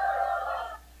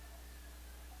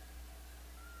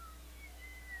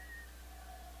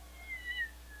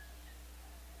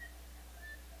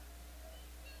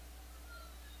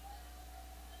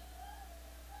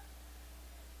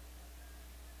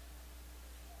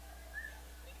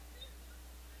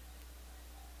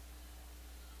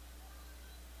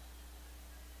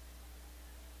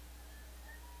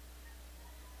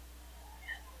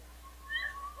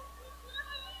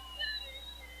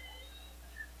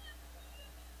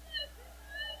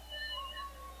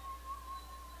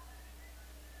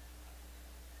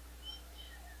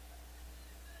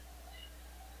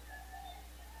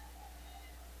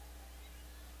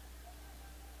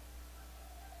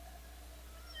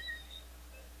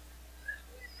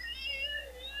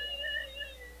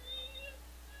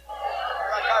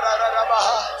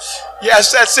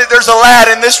 Yes, that's it. There's a lad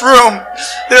in this room.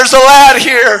 There's a lad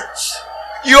here.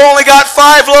 You only got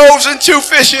 5 loaves and 2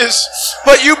 fishes,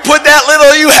 but you put that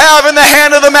little you have in the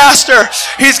hand of the master.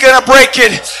 He's going to break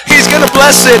it. He's going to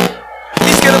bless it.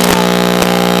 He's going to